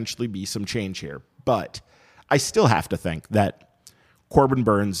could potentially be some change here, but I still have to think that Corbin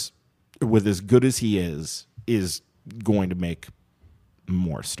Burnes, with as good as he is going to make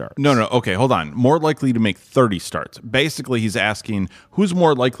more starts. No. Okay, hold on. More likely to make 30 starts. Basically, he's asking who's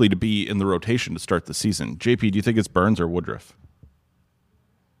more likely to be in the rotation to start the season. JP, do you think it's Burnes or Woodruff?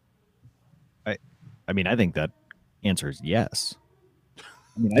 I mean, I think that answer is yes. I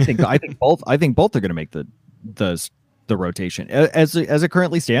mean, I think both are going to make the rotation as it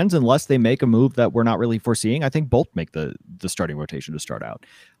currently stands, unless they make a move that we're not really foreseeing. I think both make the starting rotation to start out.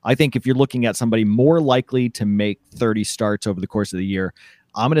 I think if you're looking at somebody more likely to make 30 starts over the course of the year,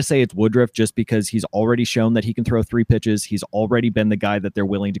 I'm going to say it's Woodruff just because he's already shown that he can throw 3 pitches. He's already been the guy that they're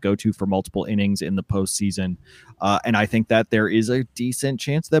willing to go to for multiple innings in the postseason. And I think that there is a decent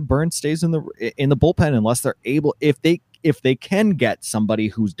chance that Burnes stays in the bullpen unless they're able, if they can get somebody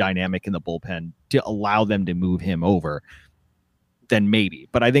who's dynamic in the bullpen to allow them to move him over, then maybe.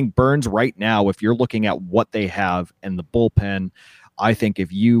 But I think Burnes right now, if you're looking at what they have in the bullpen, I think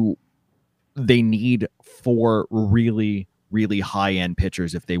they need 4 really, really high-end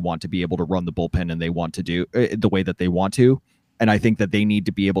pitchers if they want to be able to run the bullpen and they want to do the way that they want to. And I think that they need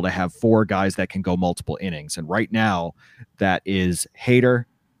to be able to have 4 guys that can go multiple innings. And right now, that is Hader,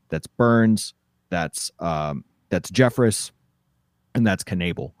 that's Burnes, that's Jeffress, and that's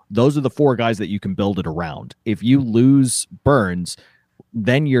Knable. Those are the 4 guys that you can build it around. If you lose Burns,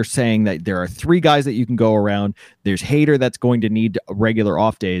 then you're saying that there are 3 guys that you can go around. There's Hader that's going to need regular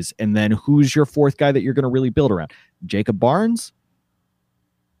off days. And then who's your 4th guy that you're going to really build around? Jacob Barnes?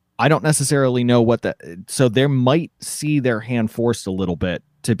 I don't necessarily know what that. So they might see their hand forced a little bit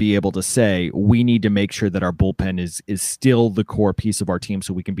to be able to say, we need to make sure that our bullpen is still the core piece of our team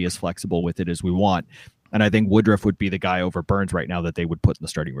so we can be as flexible with it as we want. And I think Woodruff would be the guy over Burns right now that they would put in the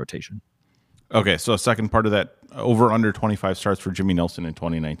starting rotation. Okay, so second part of that, over under 25 starts for Jimmy Nelson in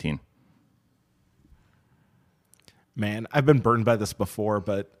 2019. Man, I've been burned by this before,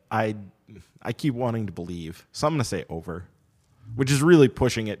 but I keep wanting to believe. So I'm going to say over, which is really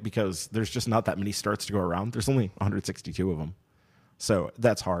pushing it because there's just not that many starts to go around. There's only 162 of them. So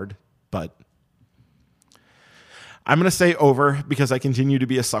that's hard, but I'm going to say over because I continue to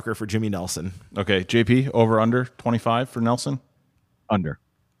be a sucker for Jimmy Nelson. Okay, JP, over under 25 for Nelson? Under.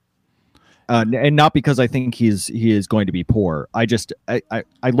 And not because I think he is going to be poor. I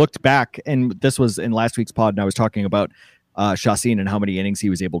looked back, and this was in last week's pod, and I was talking about Chacín and how many innings he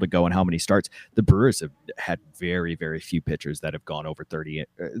was able to go and how many starts. The Brewers have had very, very few pitchers that have gone over 30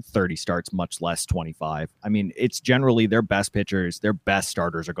 starts, much less 25. I mean, it's generally their best pitchers, their best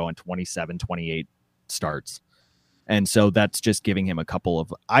starters are going 27, 28 starts. And so that's just giving him a couple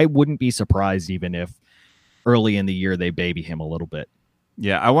of, I wouldn't be surprised even if early in the year they baby him a little bit.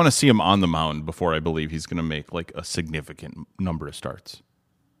 Yeah, I want to see him on the mound before I believe he's going to make like a significant number of starts.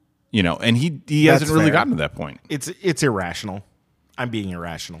 You know, and he hasn't really gotten to that point. It's irrational. I'm being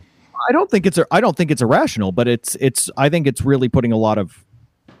irrational. I don't think it's irrational, but I think it's really putting a lot of,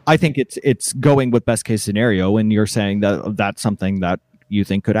 I think it's going with best case scenario, and you're saying that that's something that you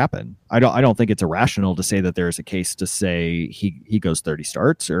think could happen. I don't think it's irrational to say that there's a case to say he goes 30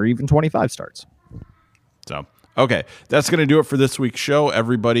 starts or even 25 starts. So, okay, that's going to do it for this week's show.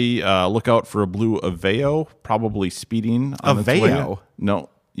 Everybody, look out for a blue Aveo, probably speeding. Aveo? No,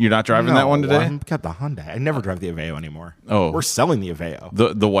 you're not driving that one today? I've got the Hyundai. I never drive the Aveo anymore. Oh. We're selling the Aveo.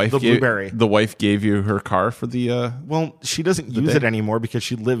 The wife The Blueberry. The wife gave you her car for the Well, she doesn't use it anymore because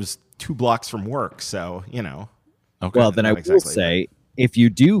she lives 2 blocks from work, so, you know. Okay. Well, then I will say, if you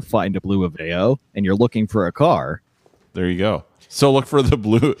do find a blue Aveo and you're looking for a car, there you go. So look for the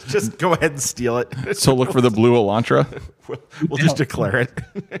blue. Just go ahead and steal it. So look for the blue Elantra. We'll just declare it.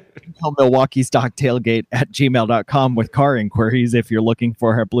 Call Milwaukee Stock Tailgate at gmail.com with car inquiries if you're looking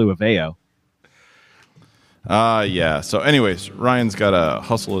for a blue Aveo. Yeah. So anyways, Ryan's got to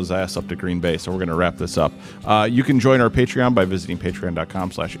hustle his ass up to Green Bay, so we're going to wrap this up. You can join our Patreon by visiting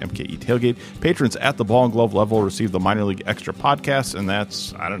patreon.com/MKE Tailgate. Patrons at the ball and glove level receive the minor league extra podcast, and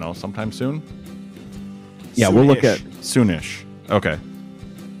that's, I don't know, sometime soon? Yeah, we'll look at soonish. Okay.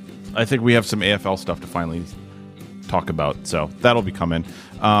 I think we have some AFL stuff to finally talk about, so that'll be coming.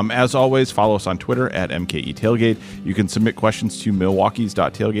 As always, follow us on Twitter at MKE Tailgate. You can submit questions to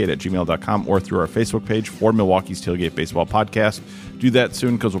milwaukees.tailgate@gmail.com or through our Facebook page for Milwaukee's Tailgate Baseball Podcast. Do that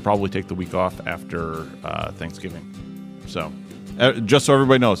soon because we'll probably take the week off after Thanksgiving. So, just so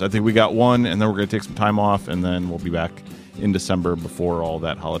everybody knows, I think we got one, and then we're going to take some time off, and then we'll be back in December before all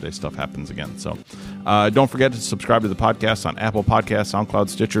that holiday stuff happens again. So don't forget to subscribe to the podcast on Apple Podcasts, SoundCloud,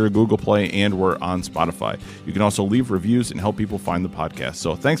 Stitcher, Google Play, and we're on Spotify. You can also leave reviews and help people find the podcast.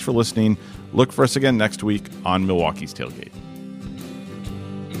 So thanks for listening. Look for us again next week on Milwaukee's Tailgate.